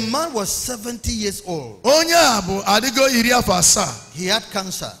man was 70 years old. He had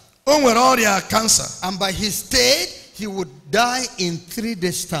cancer. And by his state, he would die in 3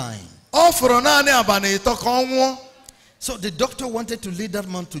 days' time. So the doctor wanted to lead that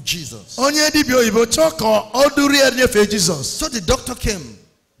man to Jesus. So the doctor came.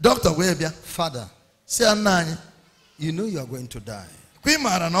 Father, you know you are going to die.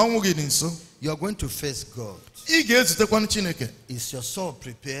 You are going to face God. Is your soul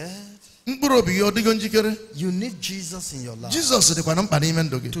prepared? You need Jesus in your life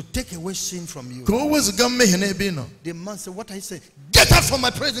to take away sin from you. The man said, what I say? Get out from my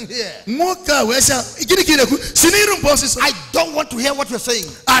presence here. I don't want to hear what you're saying.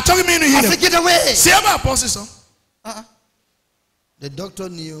 I said, get away. The doctor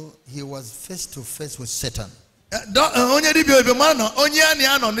knew he was face to face with Satan.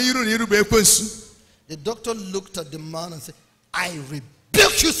 The doctor looked at the man and said, I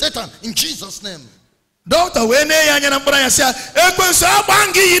rebuke you, Satan, in Jesus' name. Doctor,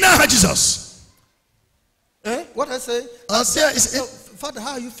 Jesus. What I say? Father,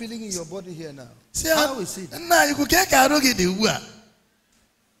 how are you feeling in your body here now? How is it?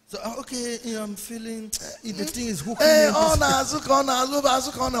 So, okay, I'm feeling the thing is hooking me.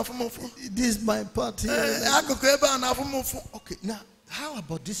 This is my part here. Okay, now, how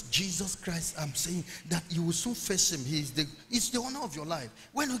about this Jesus Christ? I'm saying that you will soon face him. It's the honor of your life.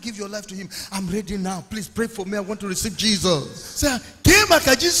 When you give your life to him, I'm ready now. Please pray for me. I want to receive Jesus.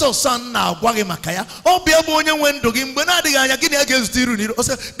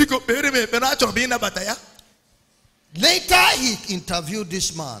 Later, he interviewed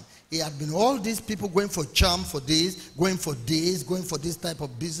this man. He had been all these people going for charm for this, going for this type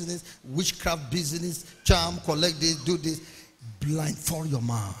of business, witchcraft business, charm, collect this, do this. Blindfold your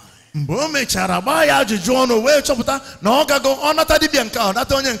mind. When the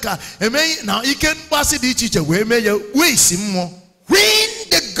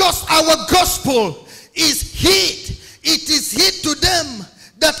our gospel is hid, it is hid to them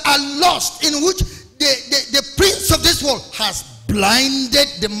that are lost, in which the prince of this world has blinded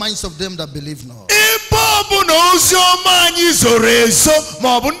the minds of them that believe not.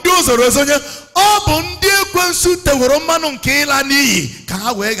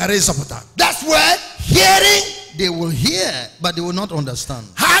 That's why hearing, they will hear, but they will not understand.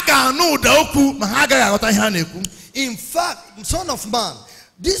 In fact, Son of Man,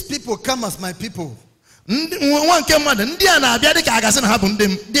 these people come as my people. They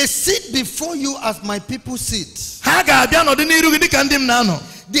sit before you as my people sit.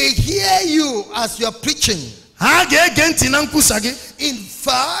 They hear you as you are preaching. In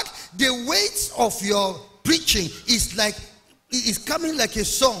fact, the weight of your preaching is coming like a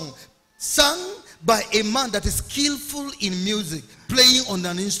song sung by a man that is skillful in music, playing on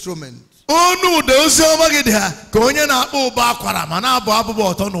an instrument.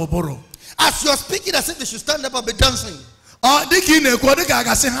 As you are speaking, as if they should stand up and be dancing.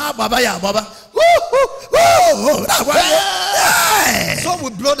 Some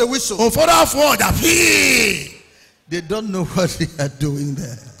will blow the whistle. They don't know what they are doing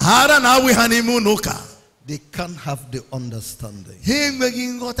there. They can't have the understanding.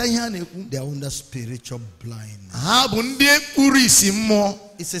 They are under spiritual blindness.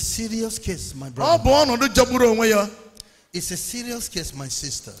 It's a serious case, my brother. It's a serious case, my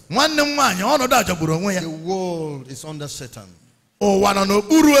sister. The world is under Satan.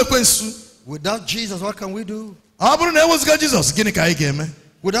 Without Jesus, what can we do?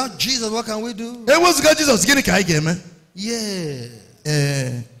 Without Jesus, what can we do? Yeah.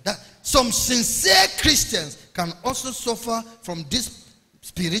 Some sincere Christians can also suffer from this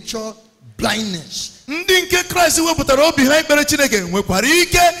spiritual blindness.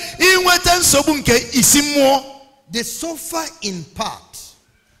 They suffer in part.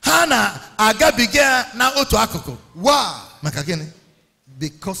 Why?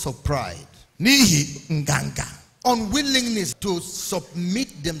 Because of pride. Unwillingness to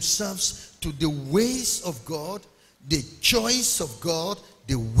submit themselves to the ways of God, the choice of God,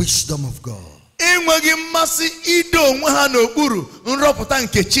 the wisdom of God. In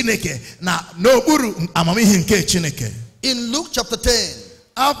Luke chapter 10,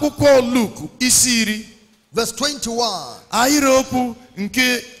 verse 21.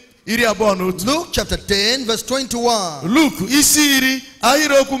 Luke chapter 10, verse 21.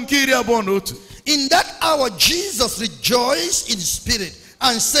 In that hour Jesus rejoiced in spirit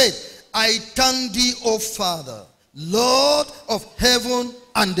and said, I thank thee, O Father, Lord of heaven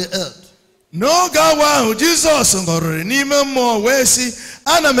and the earth.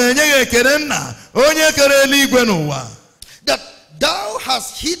 That thou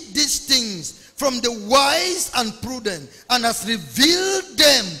hast hid these things from the wise and prudent, and has revealed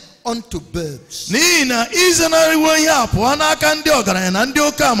them unto babes.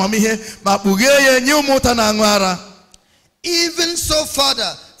 Even so,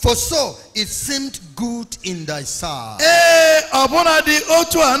 Father, for so it seemed good in thy sight.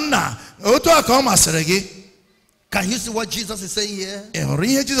 Can you see what Jesus is saying here?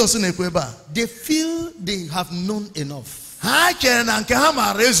 They feel they have known enough.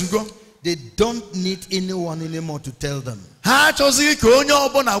 They don't need anyone anymore to tell them.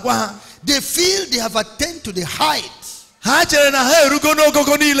 They feel they have attained to the height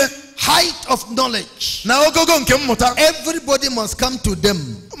of knowledge. Everybody must come to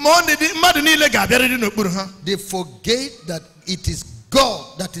them. They forget that it is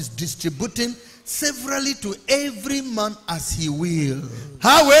God that is distributing severally to every man as he will.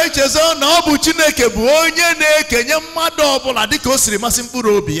 Ha wee chezo na ọ bụ Chineke bụ onye na-ekenye mmadụ ọbụla dịka o siri masị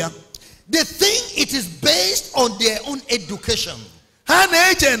mkpụrụ obi ya. They think it is based on their own education. Ha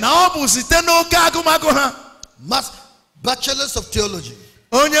na-eche na ọ bụ site n'oke agụmagụ ha. Bachelors of theology.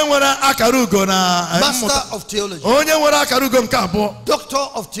 Onye nwere akara ugo na Master of theology. Onye nwere akara ugo nke abụọ. Doctor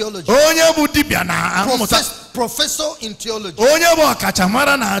of theology. Onye bụ dibịa na mmụta. Professor in theology. Onye bụ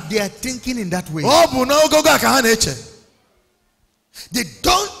ọkachamara na. They are thinking in that way. Ọ bụ n'ogogo a ka ha na-eche. They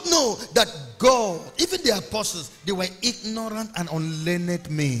don't know that God, even the apostles, they were ignorant and unlearned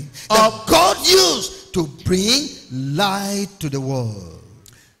men that God used to bring light to the world.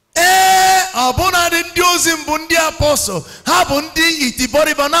 Ọbụna ndị ozi mbụ ndị apọstọl ha bụ ndị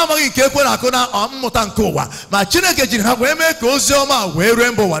itibọrịba na-amaghị nke ekwe na-akụ na mmụta nke ụwa ma Chineke jiri ha wee mee ka ozi ọma wee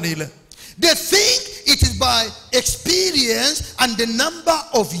rue mba ụwa niile. They think it is by experience and the number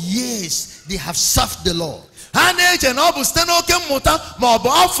of years they have served the Lord. Ha na-eche na ọ bụ site n'oke mmụta ma ọ bụ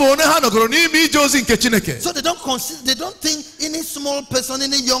afọ one ha nọgoro n'ime ije ozi nke Chineke. So they don't think any small person,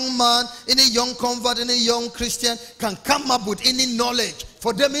 any young man, any young convert, any young Christian can come up with any knowledge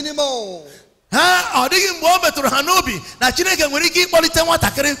for them anymore. Ha ọ dịghị mgbe o metụrụ ha n'obi na Chineke nwere ike ịkpọlite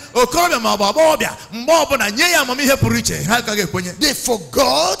nwatakịrị okorobịa ma ọ bụ agbọghọbịa mgbe ọbụla nye ya amamihe pụrụ iche ha agaghị ekwenye. They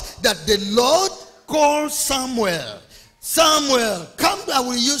forgot that the Lord called Samuel. Samuel, come, I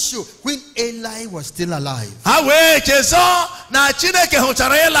will use you, when Eli was still alive. Ha wee chezo na Chineke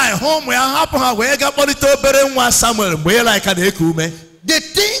hụchara Eli hụ ụmụ ya hapụ ha wee ga kpọlite obere nwa Samuel mgbe Eli ka na-eku ume. They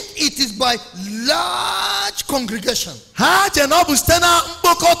think it is by large congregation. Ha che na ọ bụ site na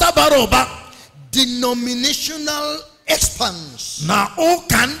mkpokọta bara ụba. Denominational expanse. Na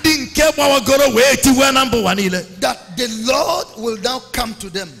ụka ndị nke gbawagoro wee tiwe na mba ụwa niile. That the Lord will now come to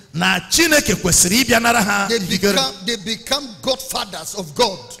them. Na Chineke kwesịrị ịbịa nara ha. They become godfathers of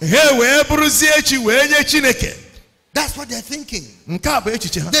God. Ha wee bụrụzie chi wee nye Chineke. That's what they're thinking. Nke a bụ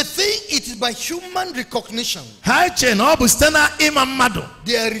echiche ha. They think it is by human recognition. Ha che na ọ bụ site na ịma mmadụ.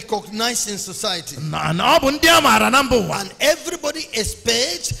 They are recognized in society. Na ọ bụ ndị a maara na mba ụwa. And everybody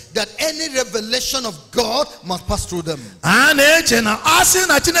expects that any revelation of God must pass through them. A na-eche na asị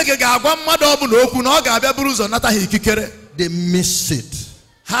na Chineke ga-agwa mmadụ ọbụla okwu na ọ ga-abịa buru ụzọ nata ha ikikere. They miss it.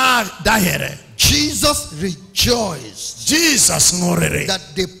 Ha dahiere. Jesus rejoiced. Jesus ṅụrịrị. That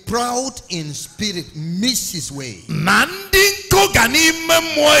the proud in spirit miss his way. Na ndị nkụga n'ime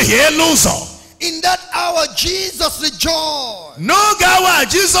mmụọ hie elu ụzọ. In that hour, Jesus rejoiced. N'oge awa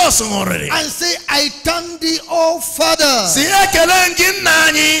Jesus ṅụrịrị. And say, I thank thee, O Father. Si ekele gị nna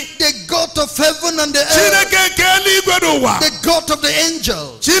anyị. The God of heaven and the earth. Chineke nke eluigwe n'ụwa. The God of the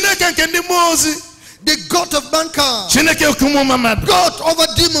angels. Chineke nke ndị mmụọ ozi. The God of mankind. Chineke nke ụmụ mmadụ. God over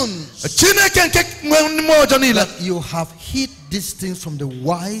demons. Chineke nke mmụọ ọjọọ niile. You have hid these things from the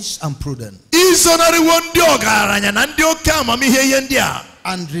wise and prudent. Izonariwo ndị ọgaranya na ndị oke amamihe ihe ndị a.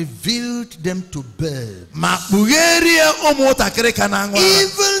 And revealed them to birds. Ma kpugherie ụmụntakịrị ka na-aṅụ ara.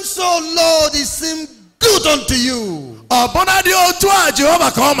 Even so, Lord, it seemed good unto you. Ọbụna dị otu a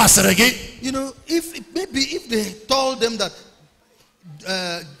Jehova ka ọ masịrị gị. You know, if they told them that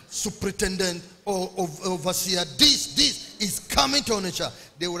superintendent or overseer, this is coming to ONITSHA,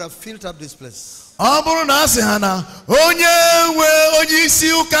 they would have filled up this place. Ọ bụrụ na asị ha na onye isi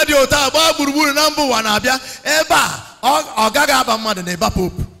ụka dị otu a gbaa gburugburu na mba ụwa na-abịa ebe a ọ gaghị aba mmadụ na ebe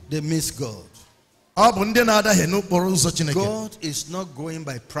pope. They miss God. Ọ bụ ndị na-adahie n'okporo ụzọ Chineke. God is not going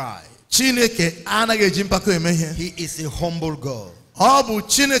by pride. Chineke anaghị eji mpako eme ihe. He is a humble God. Ọ bụ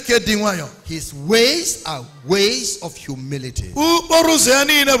Chineke dị nwayọ. His ways are ways of humility. Ụkpụrụ ụzọ ya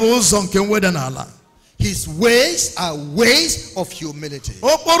niile bụ ụzọ nke mweda n'ala. His ways are ways of humility.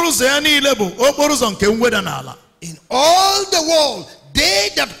 Ụkpụrụ ụzọ ya niile bụ ụkpụrụ ụzọ nke mweda n'ala. In all the world, they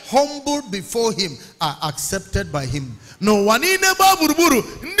that humble before him are accepted by him. N'ụwa niile gbaa gburugburu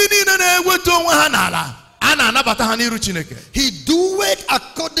ndị niile na-eweta onwe ha n'ala a na-anabata ha n'iru Chineke. He doeth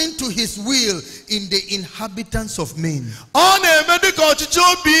according to his will in the inhabitants of men. Ọ na-eme dịka ọchịchị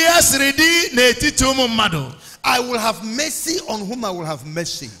obi ya siri dị n'etiti ụmụ mmadụ. I will have mercy on whom I will have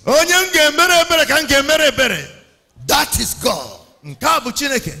mercy. Onye m ga-emere ebere ka m ga-emere ebere. That is God. Nke a bụ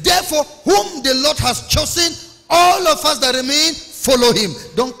Chineke. Therefore, whom the Lord has chosen, all of us that remain, follow him.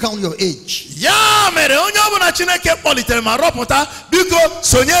 Don't count your age. Ya mere onye ọbụla Chineke kpọlitere ma rọpụta biko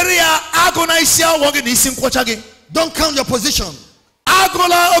sonyere ya agụ na isi awọ gị na isi nkwọcha gị. Don't count your position.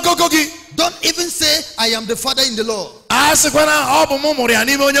 Agụla ogogo gị. Don't even say, I am the father in the Lord. Asịkwana ọ bụ m mụrụ ya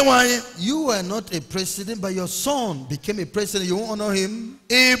n'ime onye nwe anyị. You were not a president, but your son became a president. You won't honor him.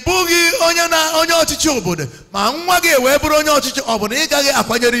 Ị bụghị onye ọchịchị obodo ma nwa gị wee bụrụ onye ọchịchị obodo ị gaghị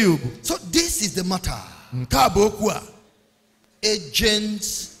akwanyere ya ugwu. So this is the matter. Nke a bụ okwu a.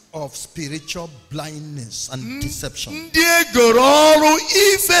 Agents of spiritual blindness and deception.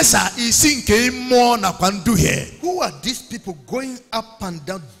 Who are these people going up and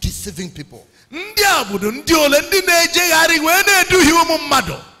down deceiving people?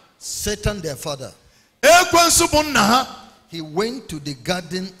 Satan, their father. He went to the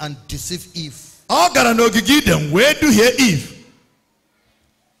garden and deceived Eve.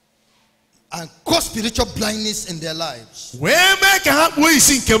 And cause spiritual blindness in their lives.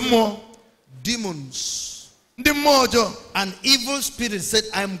 Demons. An evil spirit said,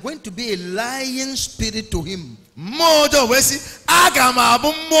 I am going to be a lying spirit to him. Look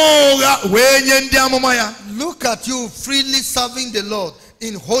at you freely serving the Lord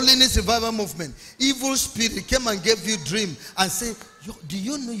in Holiness Revival Movement. Evil spirit came and gave you a dream and say, do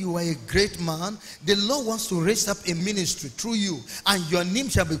you know you are a great man? The Lord wants to raise up a ministry through you, and your name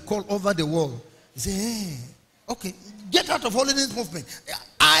shall be called over the world. You say, hey, okay, get out of Holiness Movement.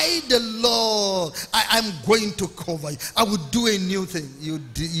 I, the Lord, I am going to cover you. I will do a new thing.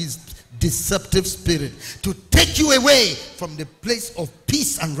 His deceptive spirit to take you away from the place of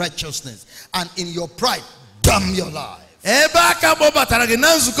peace and righteousness, and in your pride, damn your life.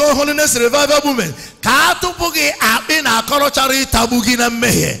 Holiness Revival Movement.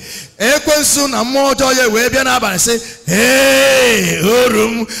 Ekwensu na mmojo ye we bia na abane say, hey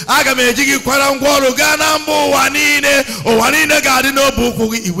orum aga me ejigi kwara ngworo ga na mbo wanine o wanine ga di no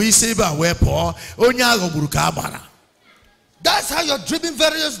buku iwe ise ba we po onye agogburu ka agbara. That's how you're dreaming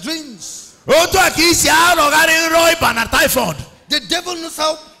various dreams. Oto akisi arogari nro iba na typhoid. The devil knows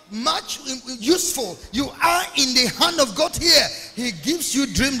how much useful you are in the hand of God here. He gives you a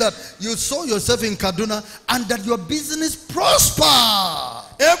dream that you saw yourself in Kaduna and that your business prosper.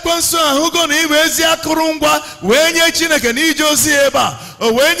 You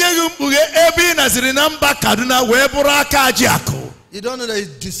don't know that a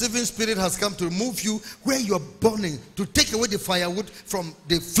deceiving spirit has come to remove you where you're burning, to take away the firewood from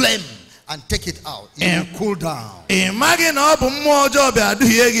the flame and take it out. You will cool down.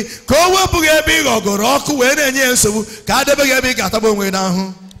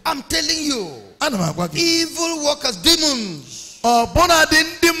 I'm telling you, evil workers, demons.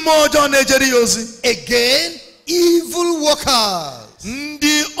 Again, evil workers.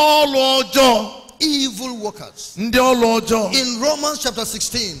 Evil workers. In Romans chapter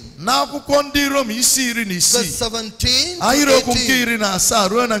 16, verse 17 to 18.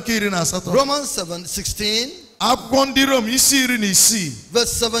 Romans 16,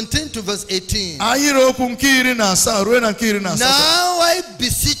 verse 17 to verse 18. Now I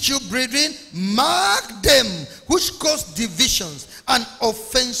beseech you, brethren, mark them which cause divisions and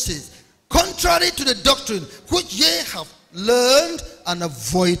offenses, contrary to the doctrine which ye have learned, and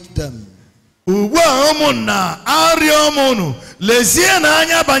avoid them. For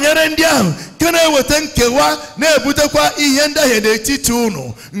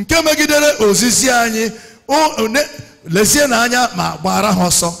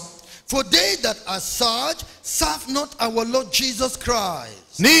they that are such serve not our Lord Jesus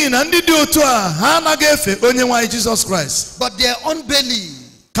Christ, but their own belly,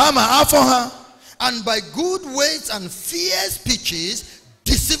 and by good words and fair speeches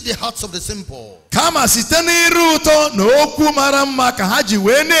deceive the hearts of the simple. There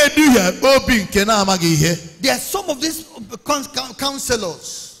are some of these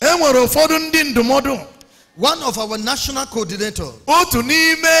counselors. One of our national coordinators,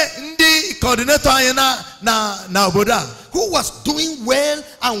 who was doing well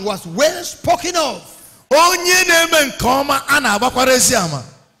and was well spoken of,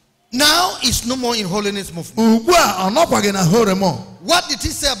 now is no more in Holiness Movement. What did he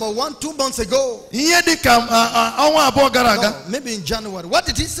say about 1-2 months ago? No, maybe in January. What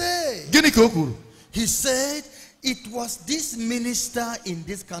did he say? He said, it was this minister in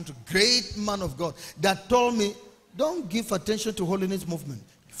this country, great man of God, that told me, don't give attention to Holiness Movement.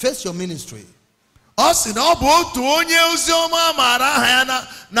 Face your ministry.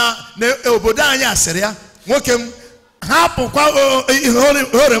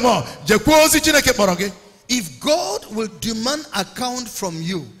 If God will demand account from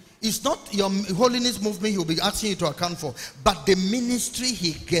you, it's not your Holiness Movement he will be asking you to account for, but the ministry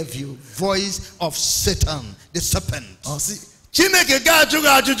he gave you. Voice of Satan, the serpent.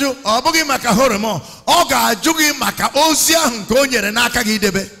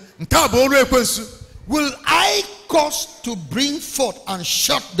 Will I cause to bring forth and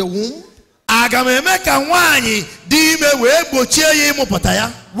shut the womb?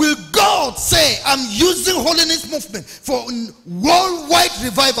 Will God say, I'm using Holiness Movement for worldwide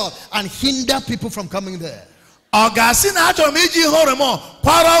revival and hinder people from coming there? Ogasi na achọrọ m iji HOREMOW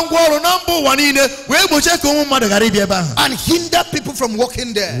kwara ngwa ọrụ na mba ụwa niile wee gbochie ka ụmụ mmadụ ghara ịbịa ebe ahụ. And hinder people from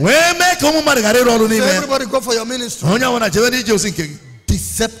working there. Wee mee ka ụmụ mmadụ ghara ịrụ ọrụ n'ime. So everybody go for your ministry. Onye ọbụla jebe n'ije ozi nke gị.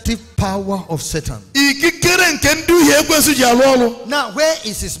 Deceptive power of Satan. Ikikere nke nduhie ekwensu ji alụ ọrụ. Now where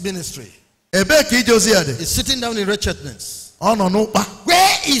is his ministry? Ebe ka ije ozi ya dị? He's sitting down in wretchedness. Ọ nọ n'ụkpa.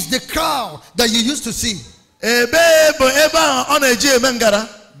 Where is the crowd that you used to see? Ebe bụ ebe ahụ ọ na-eji eme ngara.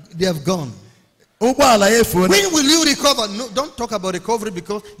 They have gone. When will you recover? No, don't talk about recovery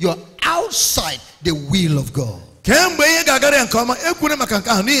because you're outside the will of God.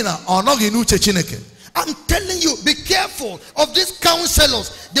 I'm telling you, be careful of these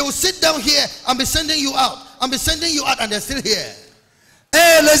counselors. They will sit down here and be sending you out. And be sending you out and they're still here.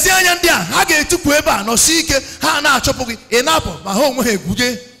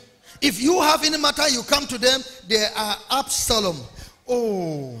 If you have any matter, you come to them, they are Absalom.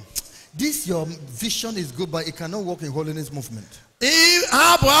 Oh, this your vision is good, but it cannot work in holiness movement.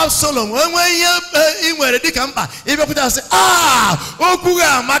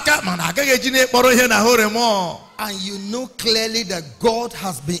 And you know clearly that God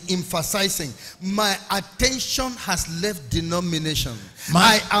has been emphasizing, my attention has left denomination.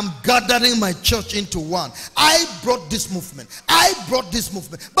 I am gathering my church into one. I brought this movement. I brought this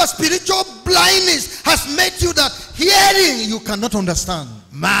movement. But spiritual blindness has made you that hearing you cannot understand.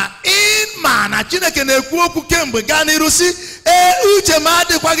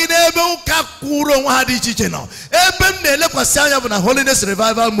 Holiness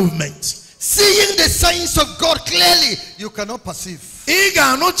revival movement. Seeing the signs of God clearly, you cannot perceive.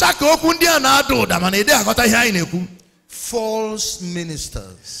 False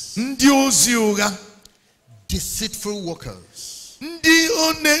ministers, deceitful workers,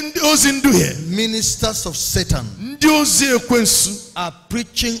 ministers of Satan are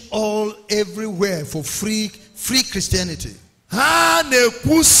preaching all everywhere for free Christianity.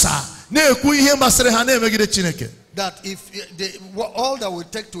 That if all that will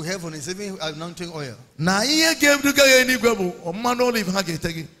take to heaven is even anointing oil.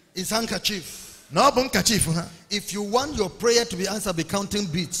 It's handkerchief. If you want your prayer to be answered, be counting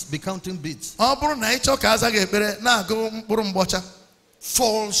beats. Be counting beats.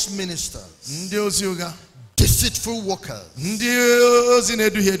 False ministers, deceitful workers,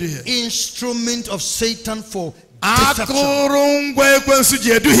 instrument of Satan for deception.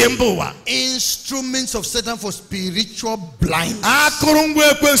 Instruments of Satan for spiritual blindness.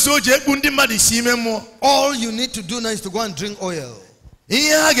 All you need to do now is to go and drink oil.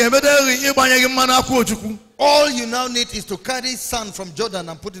 All you now need is to carry sand from Jordan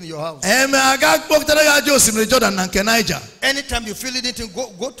and put it in your house. Anytime you feel anything,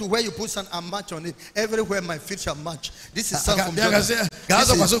 go to where you put sand and match on it. Everywhere my feet shall match. This is sand from Jordan.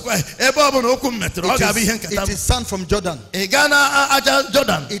 It is sand from Jordan.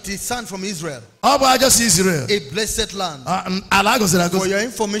 It is sand from Israel. A blessed land. For your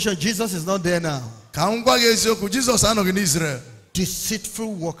information, Jesus is not there now.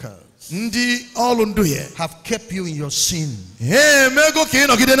 Deceitful workers have kept you in your sin. They're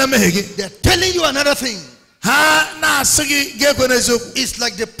telling you another thing. It's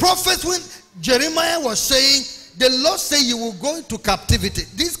like the prophet when Jeremiah was saying, the Lord said you will go into captivity.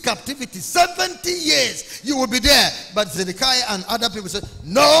 This captivity, 70 years you will be there. But Zedekiah and other people said,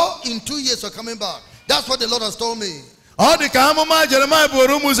 no, in 2 years you're coming back. That's what the Lord has told me. Jeremiah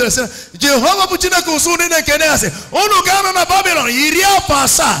Jehovah Puchinako Sunine Kenese, Onu Gana Babylon, Iria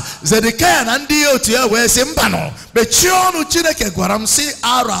Zedekiah and Diotia, where Simbano, Bechionu Chineke Guaramsi,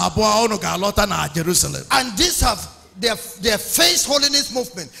 Arabo, Onu Galota, Jerusalem. And these have their face holiness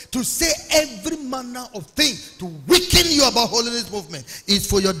movement to say every manner of thing to weaken you about holiness movement is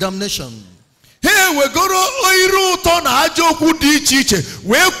for your damnation. Hey, we go to Oiru na ajoku di chiche.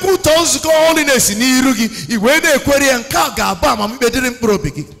 We put us holiness in Irugi. Iwe de kweri enka gaba ma mbediri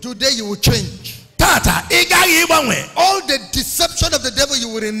mpropiki. Today you will change. Tata igagi ibanwe. All the deception of the devil, you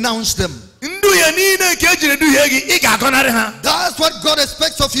will renounce them. That's what God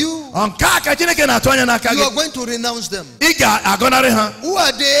expects of you. You are going to renounce them. Who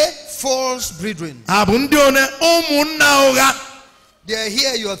are they? False brethren. They are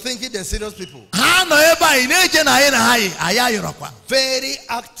here, you are thinking they're serious people. Very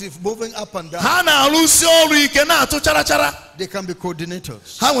active, moving up and down. They can be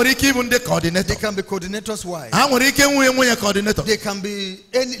coordinators. They can be coordinators' wives. They can be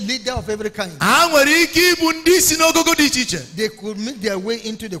any leader of every kind. They could make their way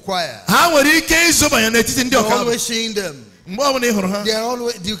into the choir. You're always seeing them. They are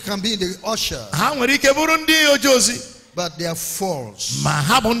always, you can be in the usher. But they are false.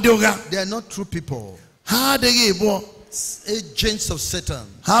 They are not true people. agents of Satan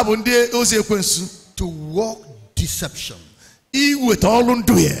to work deception.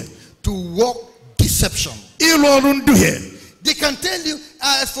 To work deception. They can tell you,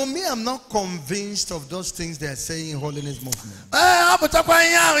 as for me, I'm not convinced of those things they are saying in Holiness Movement.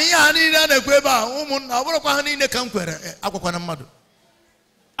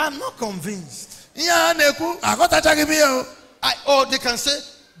 I'm not convinced. Or they can say,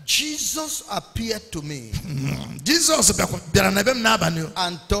 Jesus appeared to me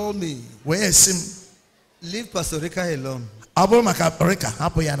and told me, leave Pastor Rika alone.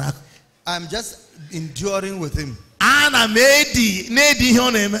 I'm just enduring with him.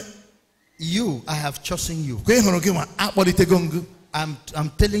 You, I have chosen you. I'm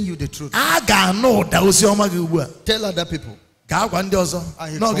telling you the truth. Tell other people.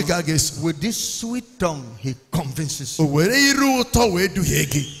 With this sweet tongue, he convinces you.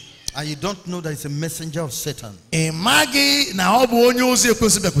 And you don't know that it's a messenger of Satan. Say,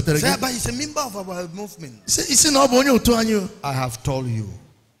 but he's a member of our movement. I have told you.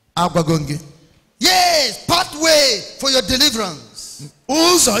 Yes, pathway for your deliverance.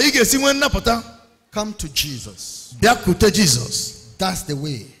 Come to Jesus. That's the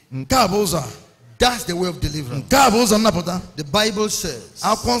way. That's the way of deliverance. The Bible says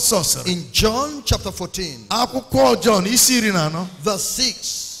in John chapter 14, verse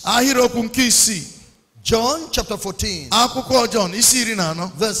 6. John chapter 14,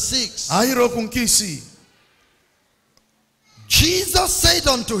 verse 6. Jesus said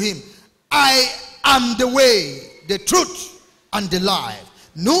unto him, I am the way, the truth, and the life.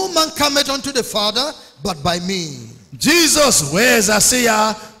 No man cometh unto the Father but by me. Jesus where's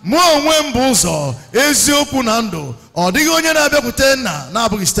ya mo onwe mbuzo eziokwu na ndụ ọ dịghị onye na-abịakwute nna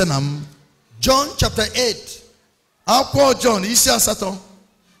na-abụghị site na m. John chapter 8. Akwụkwọ John isi asatọ.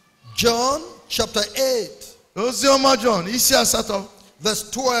 John chapter 8. Oziọma John isi asatọ. Verse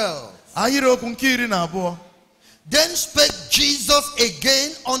 12. Ahịrịokwu nke 12. Then spake Jesus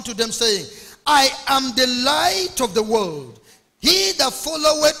again unto them, saying, I am the light of the world. He that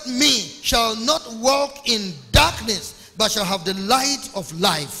followeth me shall not walk in darkness, but shall have the light of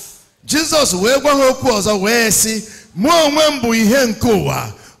life. Jesus wee gwa ha okwu ọzọ wee sị, mụ onwe m bụ ihe nke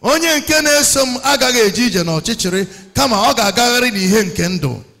ụwa. Onye nke na-eso m agaghị eje ije n'ọchịchịrị, kama ọ ga-agagharị n'ihe nke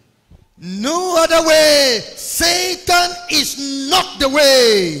ndụ. No other way. Satan is not the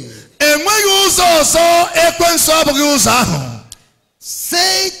way. Enweghị ụzọ ọzọ, ekwensu abụghị ụzọ ahụ.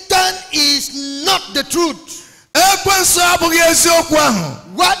 Satan is not the truth.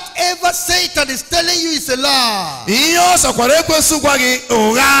 Whatever Satan is telling you is a lie. Jesus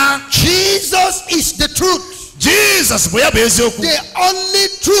is the truth. Jesus, the only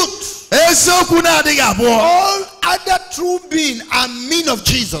truth. All other true beings are mean of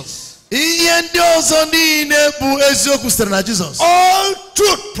Jesus. All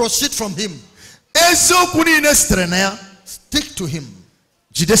truth proceeds from him. Stick to him.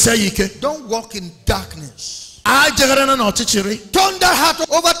 Don't walk in darkness. Turn that heart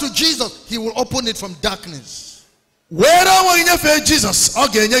over to Jesus. He will open it from darkness. He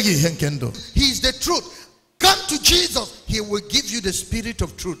is the truth. Come to Jesus. He will give you the spirit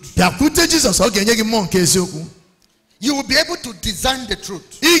of truth. You will be able to discern the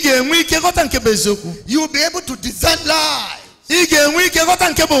truth. You will be able to discern lies. Give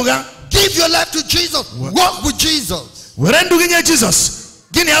your life to Jesus. Walk with Jesus.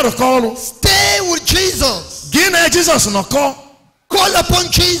 Stay with Jesus. Call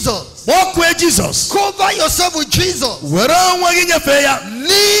upon Jesus. Walk with Jesus. Cover yourself with Jesus. Live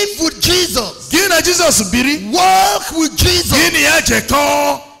with Jesus. Walk with Jesus.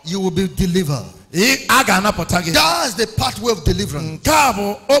 You will be delivered. That's the pathway of deliverance.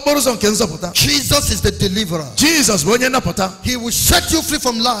 Jesus is the deliverer. He will set you free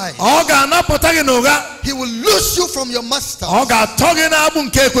from lies. He will loose you from your master.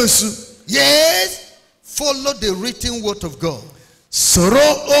 Yes. Follow the written word of God.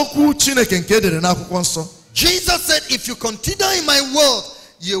 Jesus said, if you continue in my word,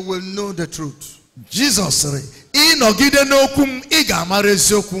 you will know the truth.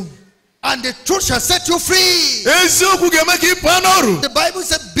 And the truth shall set you free. The Bible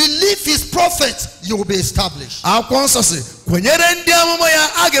said, believe his prophets, you will be established. Believe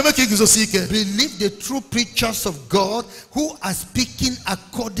the true preachers of God who are speaking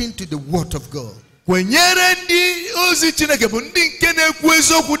according to the word of God.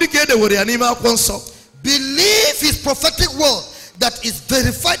 Believe his prophetic word that is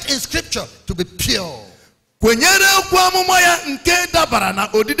verified in scripture to be pure.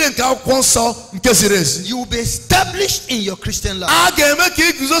 You will be established in your Christian life.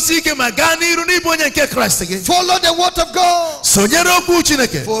 Follow the word of God.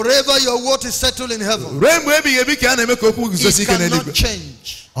 Forever your word is settled in heaven. It cannot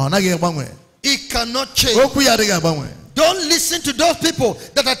change. It cannot change. Don't listen to those people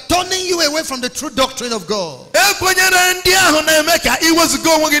that are turning you away from the true doctrine of God.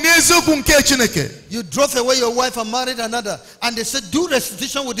 You drove away your wife and married another, and they said, do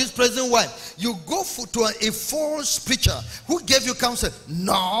restitution with this present wife. You go to a false preacher who gave you counsel.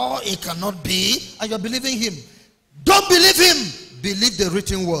 No, it cannot be. And you're believing him. Don't believe him. Believe the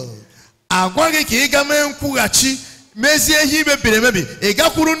written word.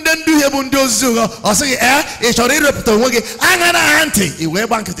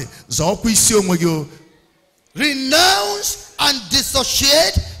 Renounce and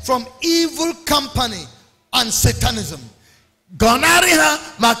dissociate from evil company and Satanism.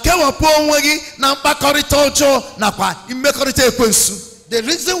 The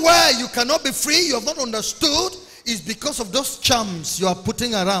reason why you cannot be free, you have not understood, is because of those charms you are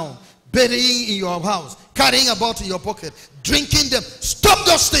putting around, burying in your house, carrying about in your pocket, drinking them. Stop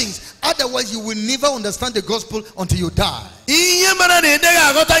those things. Otherwise, you will never understand the gospel until you die.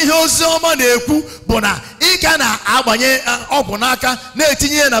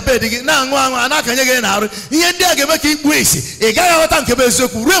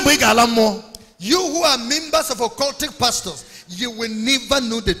 You who are members of occultic pastors, you will never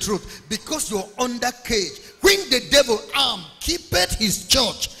know the truth because you're under cage. When the devil keepeth his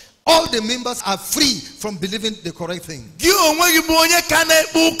church, all the members are free from believing the correct thing.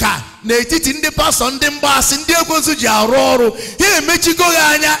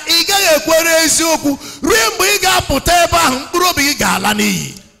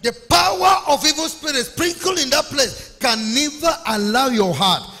 The power of evil spirits sprinkled in that place can never allow your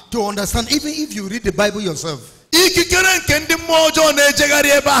heart to understand, even if you read the Bible yourself.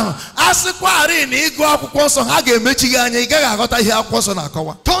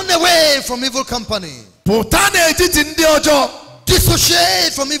 Turn away from evil company.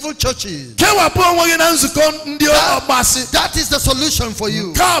 Dissociate from evil churches. That is the solution for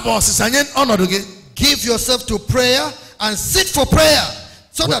you. Give yourself to prayer and sit for prayer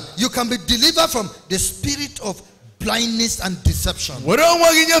so that you can be delivered from the spirit of blindness and deception.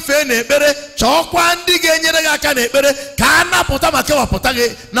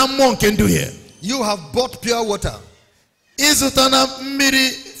 You have bought pure water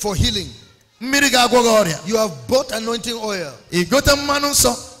for healing. You have bought anointing oil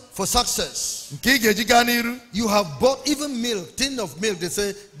for success. You have bought even milk, tin of milk. They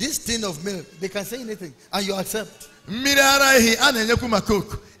say, this tin of milk, they can say anything and you accept.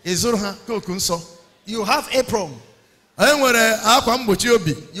 You have apron.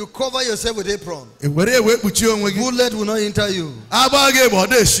 You cover yourself with apron. Bullet will not enter you.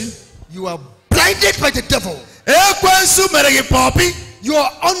 You are blinded by the devil. You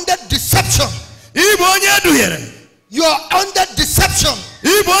are under deception. You are under deception.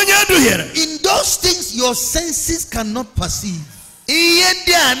 In those things your senses cannot perceive.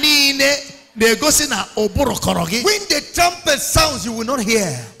 When the trumpet sounds, you will not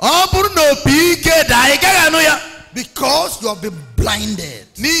hear. Because you have been blinded.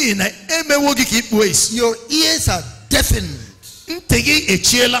 Your ears are deafened.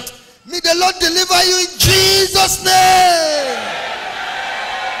 May the Lord deliver you in Jesus' name.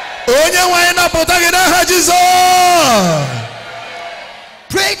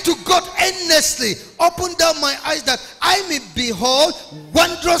 Pray to God earnestly. Open down my eyes that I may behold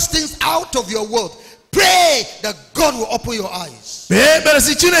wondrous things out of your word. Pray that God will open your eyes.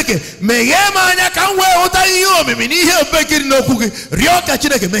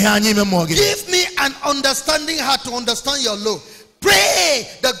 Give me an understanding heart to understand your law. Pray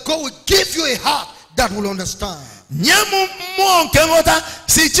that God will give you a heart that will understand.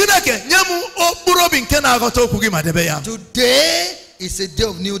 Today is a day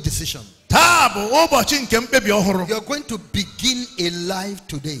of new decision. You are going to begin a life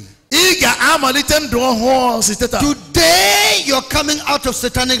today. Today you're coming out of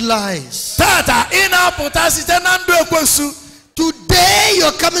satanic lies. Today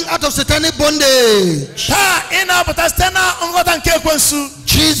you're coming out of satanic bondage.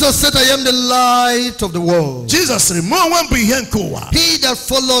 Jesus said, I am the light of the world. Jesus said, he that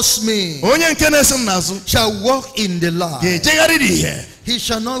follows me shall walk in the light. He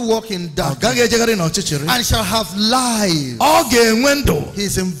shall not walk in darkness and shall have life.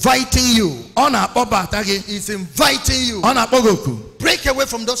 He's inviting you. He's inviting you. Break away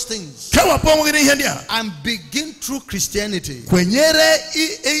from those things and begin true Christianity.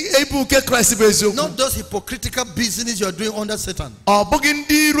 Not those hypocritical business you are doing under Satan.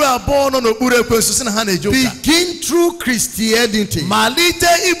 Begin true Christianity.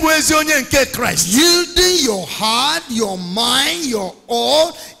 Yielding your heart, your mind, your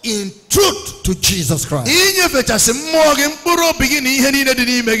all in truth to Jesus Christ.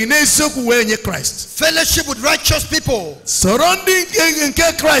 Fellowship with righteous people. Surrounding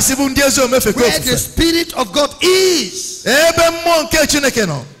Christ, where the Spirit of God is.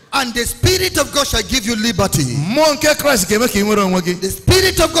 And the Spirit of God shall give you liberty. The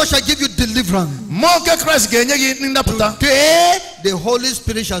Spirit of God shall give you deliverance. Today, the Holy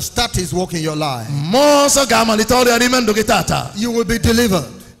Spirit shall start his work in your life. You will be delivered.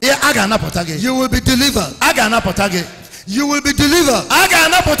 You will be delivered. You will be delivered.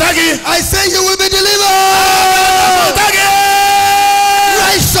 I say you will be delivered.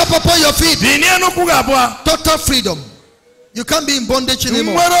 Rise up upon your feet. Total freedom. You can't be in bondage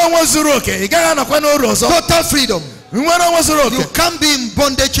anymore. Total freedom. You can't be in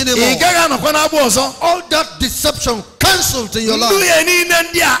bondage anymore. All that deception cancelled in your life.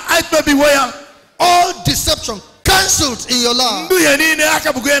 All deception cancelled in your life.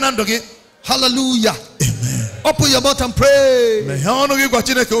 Hallelujah. Amen. Open your mouth and pray.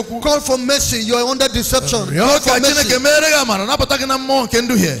 Call for mercy. You are under deception. Call for mercy.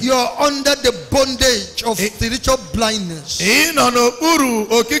 You are under the bondage of spiritual blindness.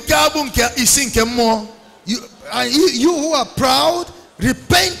 You who are proud,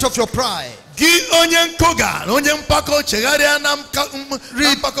 repent of your pride.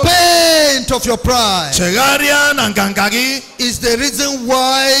 Repent of your pride. Is the reason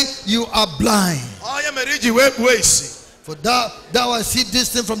why you are blind. For thou hast hid this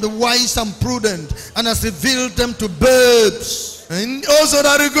thing from the wise and prudent, and hast revealed them to babes.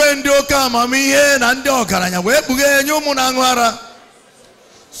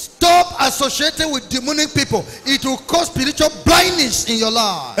 Stop associating with demonic people. It will cause spiritual blindness in your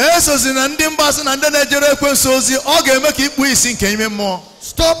life.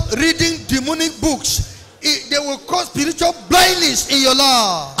 Stop reading demonic books. They will cause spiritual blindness in your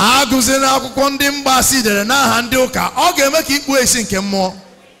life.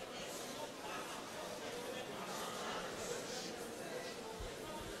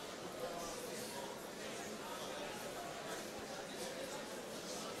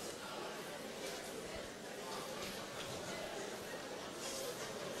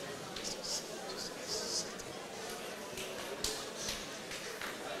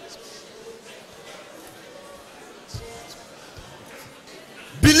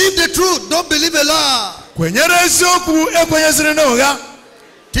 Believe the truth, don't believe a lie.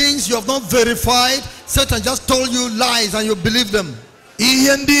 Things you have not verified, Satan just told you lies and you believe them.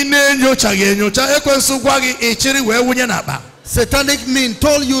 Satanic men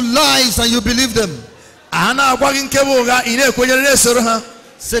told you lies and you believe them.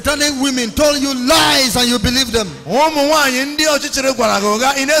 Satanic women told you lies and you believe them.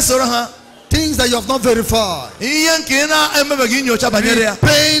 Things that you have not verified.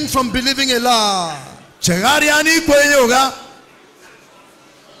 Pain from believing a lie.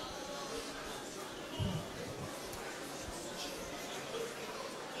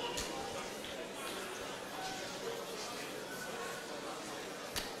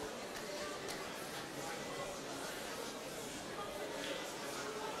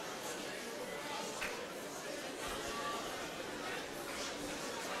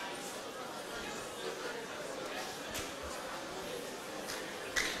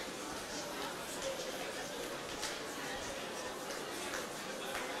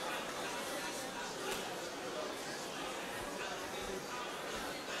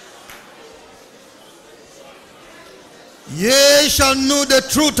 Ye shall know the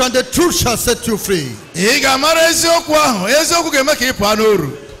truth, and the truth shall set you free.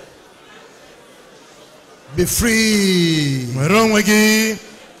 Be free.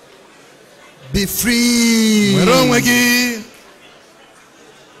 Be free.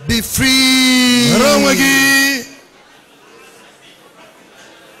 Be free.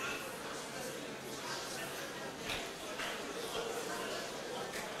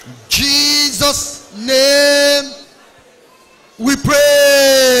 Jesus' name we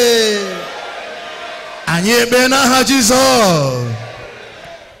pray.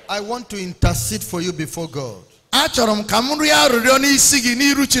 I want to intercede for you before God.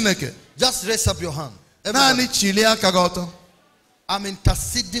 Just raise up your hand. I'm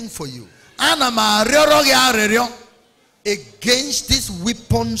interceding for you against these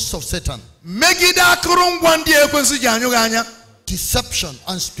weapons of Satan. Deception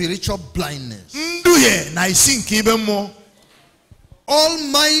and spiritual blindness.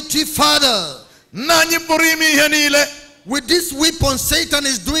 Almighty Father, with this weapon, Satan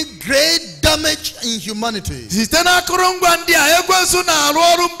is doing great damage in humanity.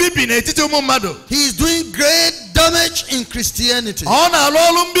 He is doing great damage in Christianity.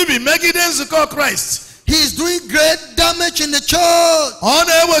 He is doing great damage in the church.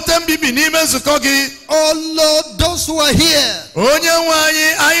 Oh Lord, those who are here,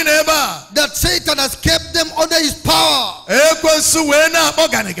 that Satan has kept them under his power.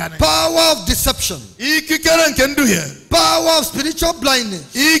 Power of deception. Power of spiritual blindness.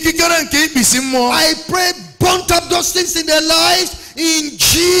 I pray, burnt up those things in their lives in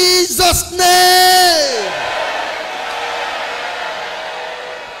Jesus' name.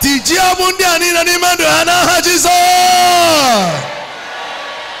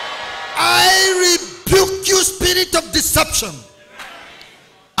 I rebuke you, spirit of deception.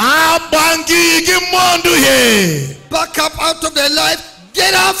 Back up out of their life.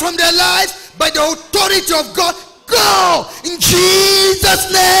 Get out from their life by the authority of God. Go in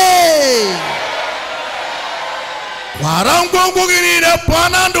Jesus' name.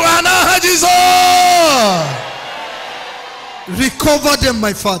 Recover them,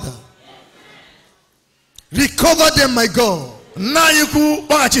 my Father. Recover them, my God.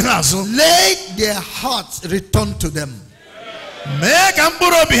 Let their hearts return to them.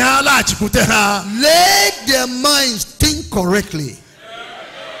 Let their minds think correctly.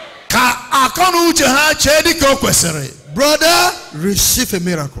 Brother, receive a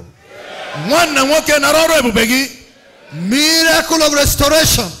miracle. Miracle of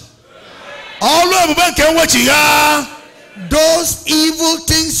restoration. Those evil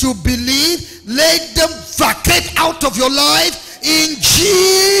things you believe, let them vacate out of your life in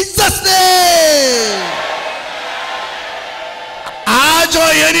Jesus' name.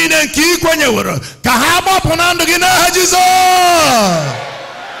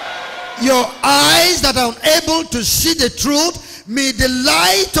 Your eyes that are unable to see the truth, may the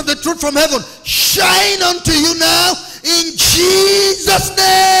light of the truth from heaven shine unto you now in Jesus'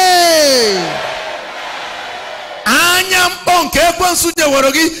 name.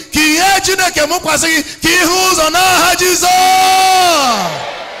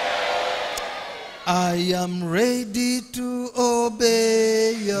 I am ready to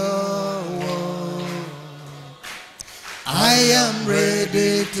obey your word. I am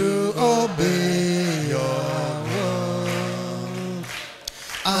ready to obey your word.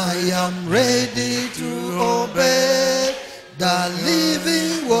 I am ready to obey the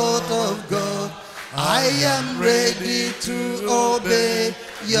living word of God. I am ready to obey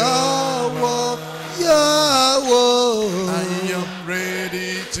your word, your word. I am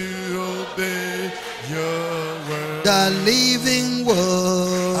ready to obey your word, the living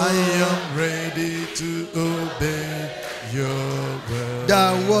word. I am ready to obey your word,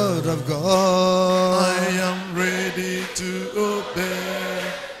 the word of God. I am ready to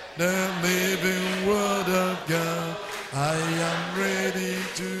obey the living word of God. I am ready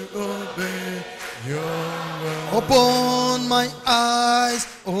to obey your word. Open my eyes,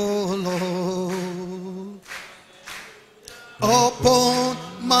 oh Lord. Open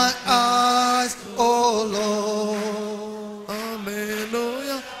my eyes, oh Lord.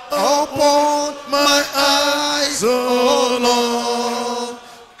 Hallelujah. Open my eyes, oh Lord.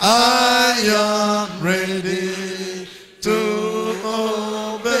 I am ready to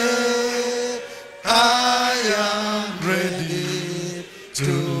obey. I am ready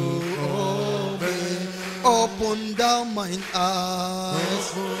to obey. Open down mine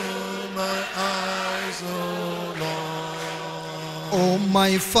eyes. Open my eyes, oh Lord. Oh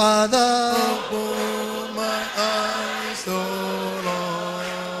my Father. Open my eyes, oh Lord.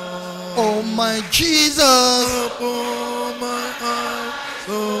 Oh my Jesus. Open my eyes,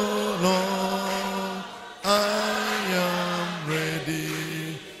 oh Lord. I am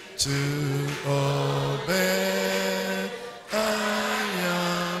ready to obey. I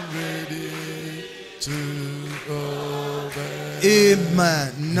am ready to obey. Amen.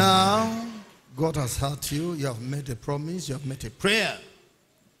 Now, God has heard you. You have made a promise. You have made a prayer.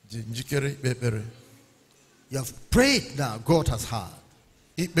 You have prayed now. God has heard.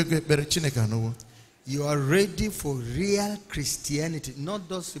 You are ready for real Christianity, not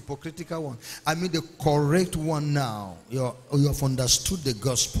those hypocritical one. I mean the correct one now. You have understood the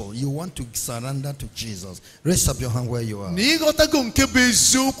gospel. You want to surrender to Jesus. Raise up your hand where you are.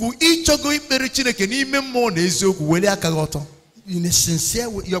 In a sincere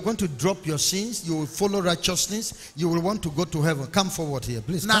way, you are going to drop your sins. You will follow righteousness. You will want to go to heaven. Come forward here,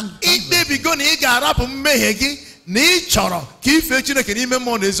 please.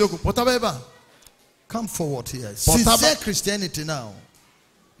 Come forward here. Sincere Christianity now.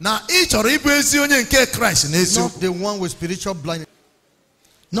 Not the one with spiritual blindness.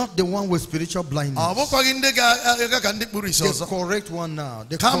 Not the one with spiritual blindness. The correct one now.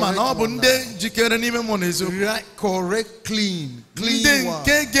 The correct, clean one.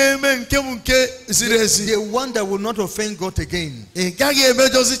 The one that will not offend God again.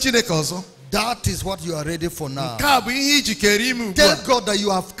 That is what you are ready for now. Tell God that you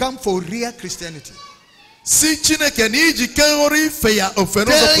have come for real Christianity. Tell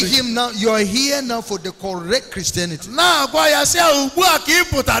him now you are here now for the correct Christianity.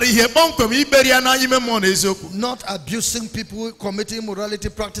 Not abusing people, committing immorality,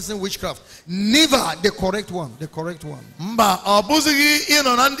 practicing witchcraft. Never. The correct one. The correct one.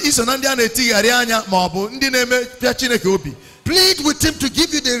 Plead with him to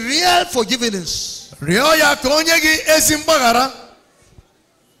give you the real forgiveness.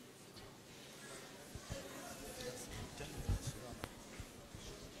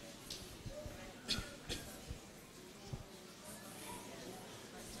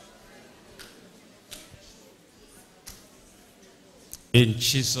 In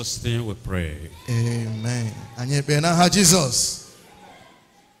Jesus' name we pray. Amen. Jesus.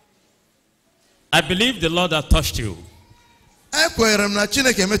 I believe the Lord has touched you.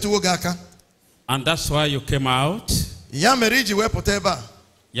 And that's why you came out. Because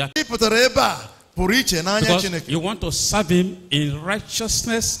you want to serve him in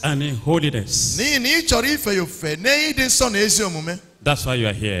righteousness and in holiness. That's why you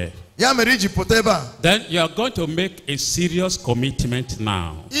are here. Then you are going to make a serious commitment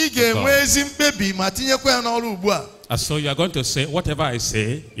now. And so you are going to say, whatever I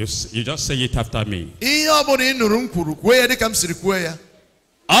say, you just say it after me.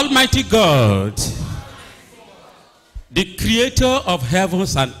 Almighty God, the creator of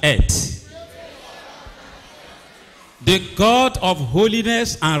heavens and earth, the God of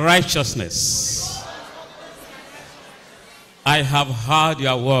holiness and righteousness, I have heard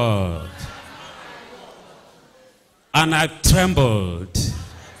your word, and I trembled.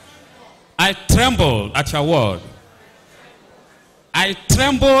 I trembled at your word. I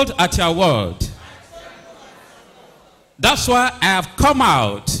trembled at your word. That's why I have come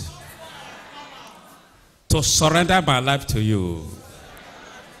out to surrender my life to you.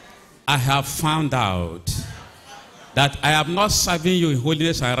 I have found out that I am not serving you in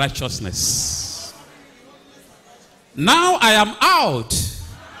holiness and righteousness. Now I am out,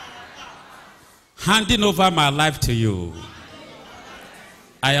 handing over my life to you.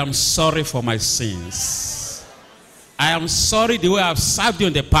 I am sorry for my sins. I am sorry the way I have served you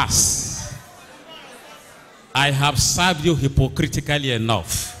in the past. I have served you hypocritically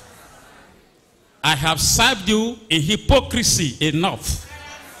enough. I have served you in hypocrisy enough.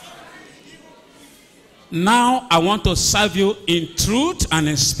 Now I want to serve you in truth and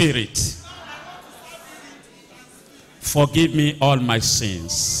in spirit. Forgive me all my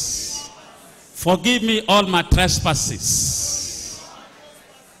sins. Forgive me all my trespasses.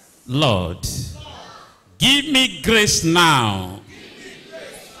 Lord, give me grace now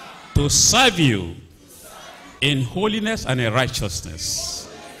to serve you in holiness and in righteousness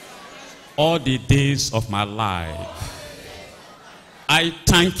all the days of my life. I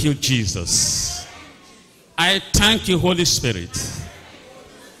thank you, Jesus. I thank you, Holy Spirit,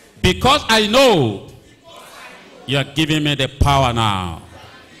 because I know you are giving me the power now.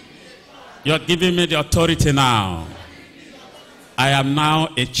 You are giving me the authority now. I am now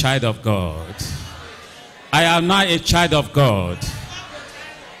a child of God. I am now a child of God.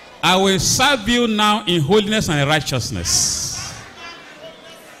 I will serve you now in holiness and righteousness.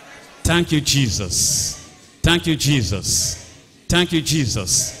 Thank you, Jesus. Thank you, Jesus. Thank you,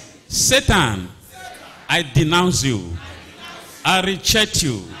 Jesus. Satan, I denounce you. I reject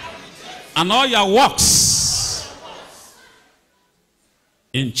you and all your works.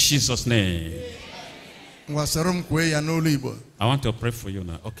 In Jesus' name. I want to pray for you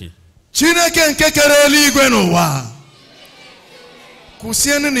now. Okay. Chineke nke kere eluigwe n'ụwa.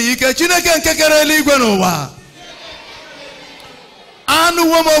 Kwụsienụ n'ike. Chineke nke kere eluigwe n'ụwa.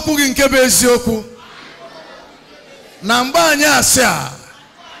 Anụwo m okwu gị nke bụ eziokwu. Na mgbe anyị asị a,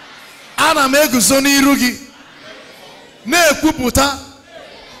 ana m eguzo n'iru gị na-ekwupụta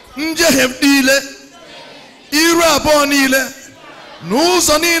njehie niile, iru abụọ niile,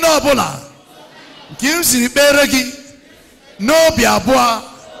 n'ụzọ niile ọbụla nke m siri kpere gị n'obi abụọ,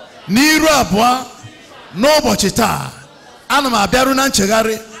 n'iru abụọ, n'ụbọchị taa. Ana m abịaru na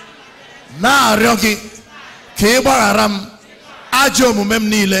nchegharị na-arịọ gị ka ị gbaghara m ajọ omume m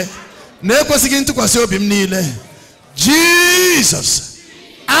niile na ekwesịghị ntụkwasị obi m niile. Jizọs,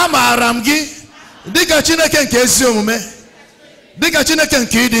 amaara m gị dịka Chineke nke ezi omume, dịka Chineke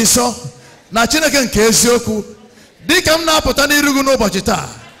nke ịdị nsọ na Chineke nke eziokwu. Dịka m na-apụta n'iru gị n'ụbọchị taa,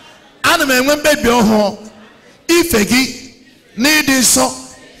 ana m enwe mkpebi ọhụụ ife gị n'ịdị nsọ,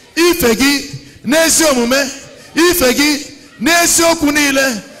 ife gị n'ezi omume, ife gị n'eziokwu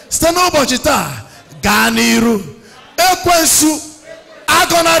niile. Site n'ụbọchị taa gaa n'iru. Ekwensu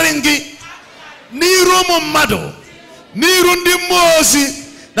agọnarị gị n'iru ụmụ mmadụ, n'iru ndị mmụọ ozi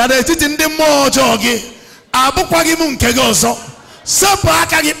na n'etiti ndị mmụọ ọjọọ gị. Abụkwaghị m nke gị ọzọ. Sepụ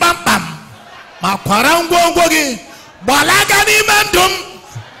aka gị kpamkpam ma kwara ngwongwo gị gbalaga n'ime ndụ m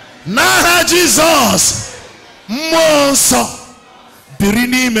n'aha Jizọs. Mmụọ nsọ biri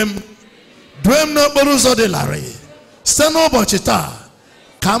n'ime m, due m n'okporo ụzọ dị larịị. Site n'ụbọchị taa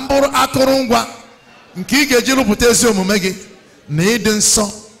ka m bụrụ akụrụngwa nke ị ga-eji rụpụta ezi omume gị na ịdị nsọ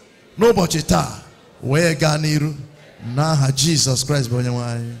n'ụbọchị taa, wee gaa n'iru n'aha Jizọs Kraịst bụ Onyenwe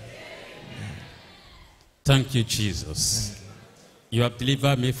anyị. Thank you, Jesus. You have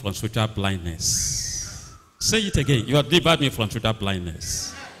delivered me from spiritual blindness. Say it again. You have delivered me from spiritual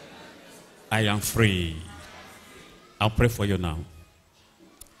blindness. I am free. I'll pray for you now.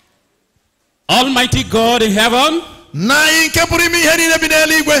 Almighty God in heaven,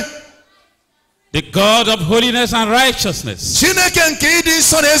 the God of holiness and righteousness, the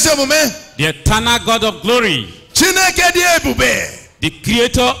eternal God of glory, the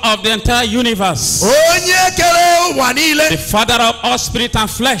creator of the entire universe, the father of all spirit and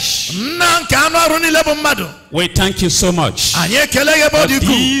flesh, we thank you so much for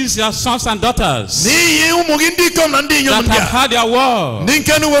these your sons and daughters that have heard their word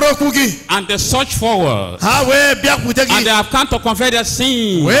and they search forward and they have come to confess their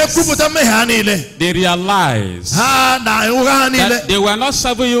sins. They realize that they were not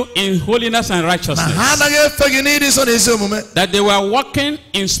serving you in holiness and righteousness, that they were walking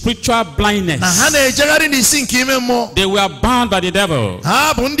in spiritual blindness. They were bound by the devil,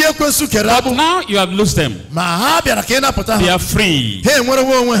 but now you have loosed them. They are free. They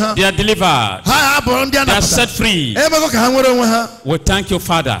are delivered. They are set free. We thank you,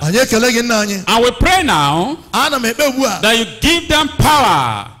 Father. And we pray now that you give them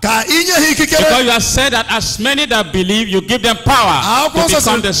power, because you have said that as many that believe, you give them power to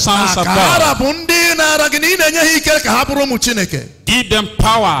become the sons of God. Give them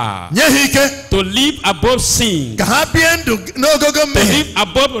power to live above sin, to live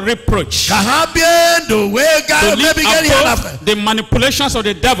above reproach, to live above the manipulations of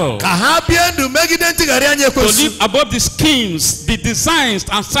the devil, to live above the schemes, the designs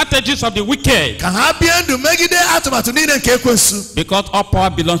and strategies of the wicked, because all power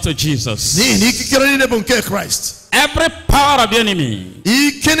belongs to Jesus. Every power of the enemy,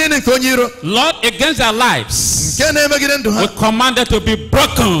 Lord, against their lives, we command it to be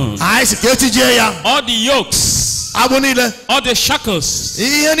broken. All the yokes, all the shackles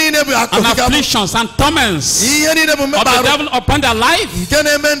and afflictions and torments of the devil upon their life,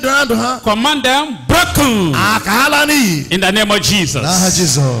 command them broken in the name of Jesus.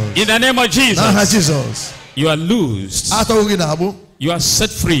 In the name of Jesus, you are loosed. You are set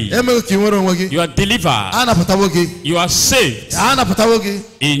free. You are delivered. You are saved.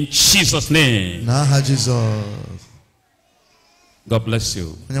 In Jesus' name. God bless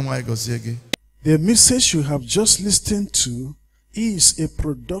you. The message you have just listened to is a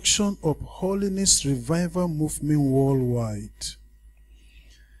production of Holiness Revival Movement Worldwide.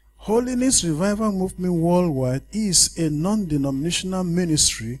 Holiness Revival Movement Worldwide is a non-denominational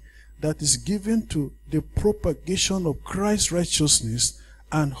ministry that is given to the propagation of Christ's righteousness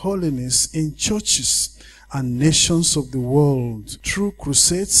and holiness in churches and nations of the world through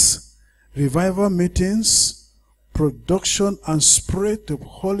crusades, revival meetings, production and spread of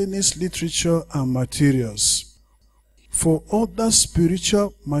holiness literature and materials. For other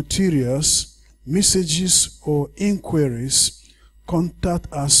spiritual materials, messages or inquiries,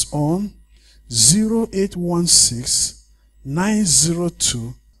 contact us on 0816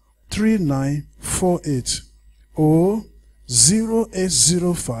 902 3948 or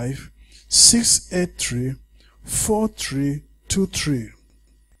 0805 683 4323.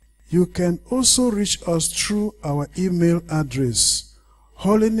 You can also reach us through our email address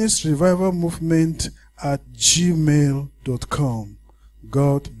holinessrevivalmovement@gmail.com.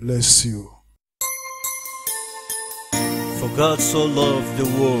 God bless you. For God so loved the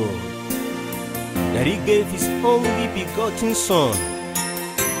world that he gave his only begotten Son,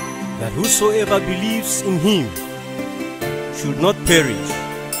 that whosoever believes in him should not perish,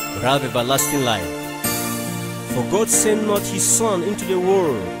 but have everlasting life. For God sent not his Son into the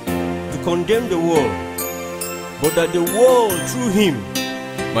world to condemn the world, but that the world through him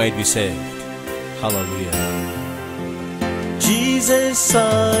might be saved. Hallelujah. Jesus,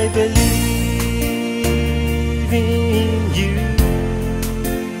 I believe in you.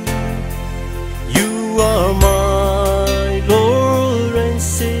 You are my Lord and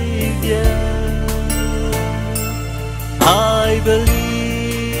Savior. I believe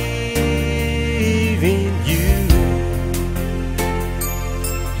in you.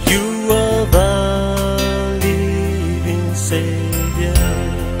 You are the living Savior.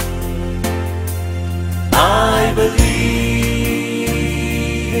 I believe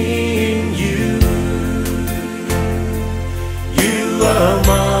in you. You are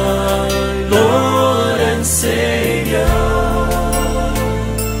my Lord and Savior.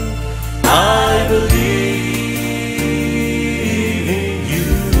 I believe in you.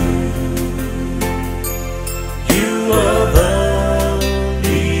 You are the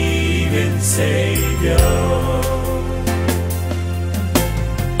living Savior.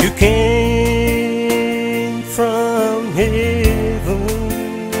 You came from heaven.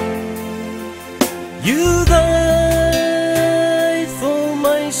 You died for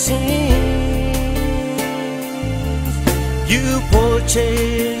my sins. You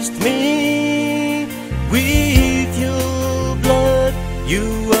purchased me with your blood. You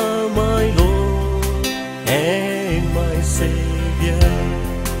are my Lord and my Savior.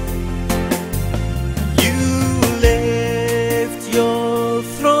 You left your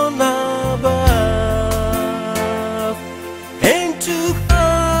throne above and took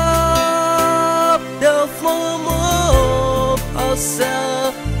up the form of a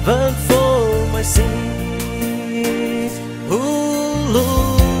servant for my sins. Oh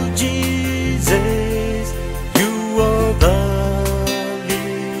Lord Jesus, you are the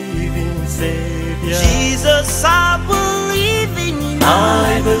living Savior. Jesus, I believe in you. I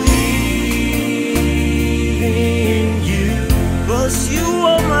believe in you. 'Cause you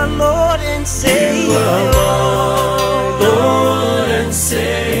are my Lord and Savior. You are my Lord and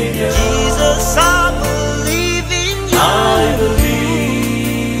Savior. Jesus, I believe in you. I believe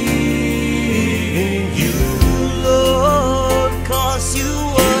in you. Lord, 'cause you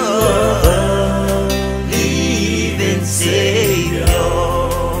are the living Savior.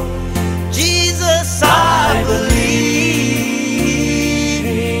 Jesus, I believe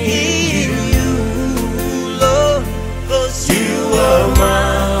in you, Lord, 'cause You are my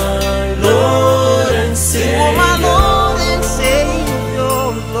Lord and you are Savior. my Lord and Savior,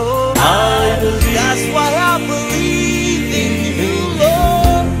 Lord. I believe. That's why I believe in you,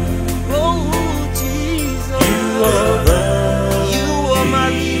 Lord. Oh, Jesus, You are the you are my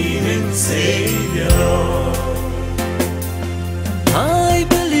living Savior. I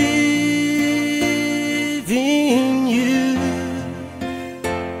believe in you.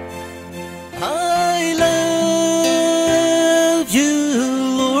 I love you,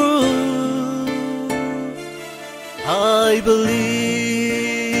 Lord. I believe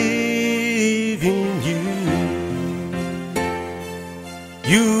in you.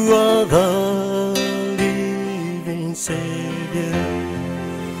 You are the living Savior.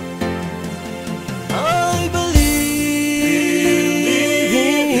 I believe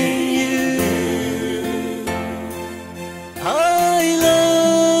in you. I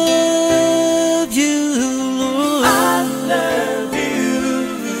love you, Lord. I love you.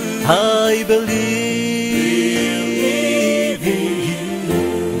 I believe in you.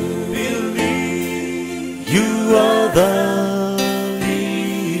 You are the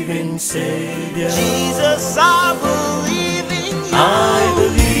living Savior. Jesus, I believe in you. I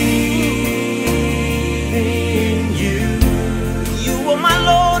believe in you. You are my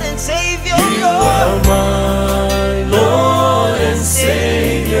Lord and Savior, You are Lord. my Lord and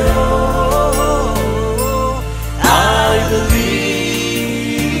Savior. I believe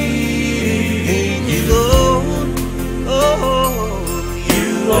in you. Lord. Oh, You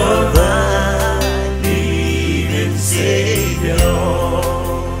are the living Savior.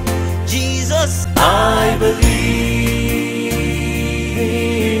 Jesus, I believe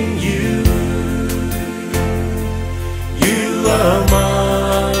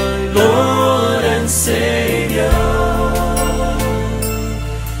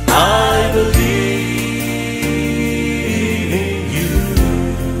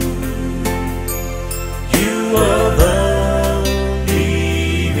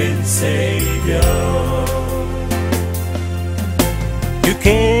Savior. You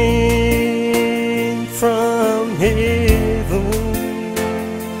came from heaven,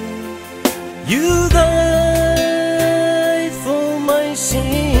 you died for my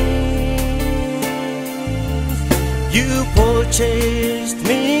sins, you purchased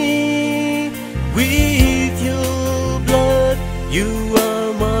me with your blood. You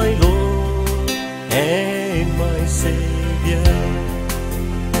are my Lord and my Savior.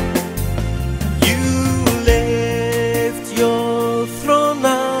 You left your throne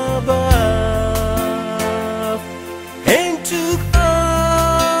above and took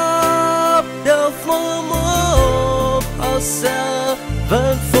up the form of a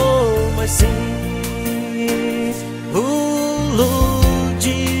servant for my sins. Oh Lord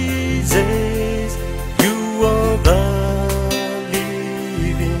Jesus, you are the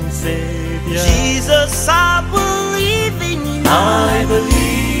living Savior. Jesus, I believe in you. I believe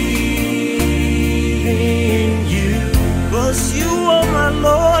in you. 'Cause you are my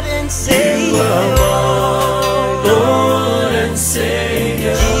Lord and Savior. You are my Lord and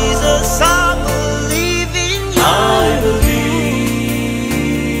Savior. Jesus, I believe in you. I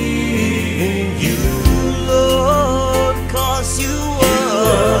believe in you, Lord, 'cause you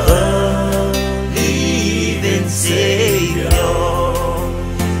are the living Savior.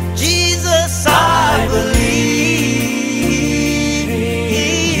 Jesus, I believe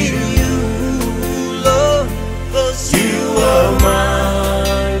in you, Lord, 'cause You are my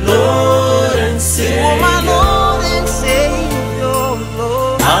Lord and you are Savior. my Lord and Savior,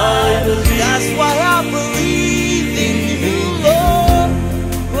 Lord. I believe. That's why I believe in you, Lord.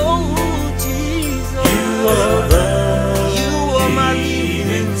 Oh, Jesus, You are the you are my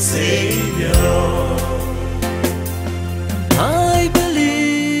living Savior. I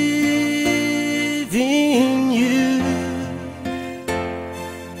believe in you.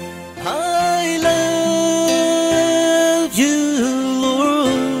 I love you,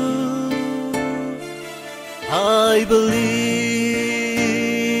 Lord. I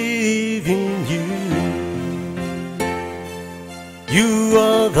believe in you. You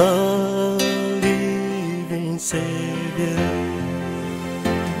are the living Savior.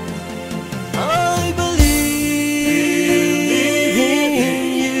 I believe in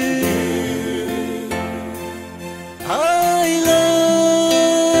you. I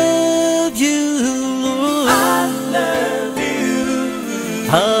love you, Lord. I love you.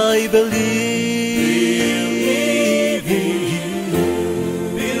 I believe in you.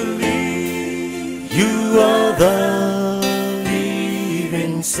 You are the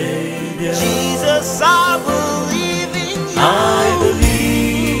living Savior. Jesus, I believe in you. I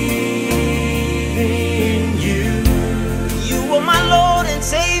believe in you. You are my Lord and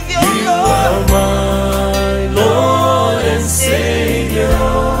Savior, You are Lord. my Lord and Savior.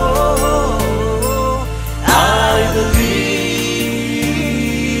 I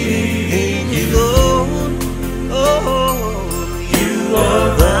believe in you. Lord. Oh, You are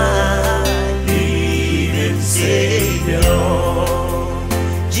the living Savior.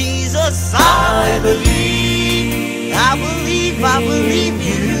 Jesus, I believe. I believe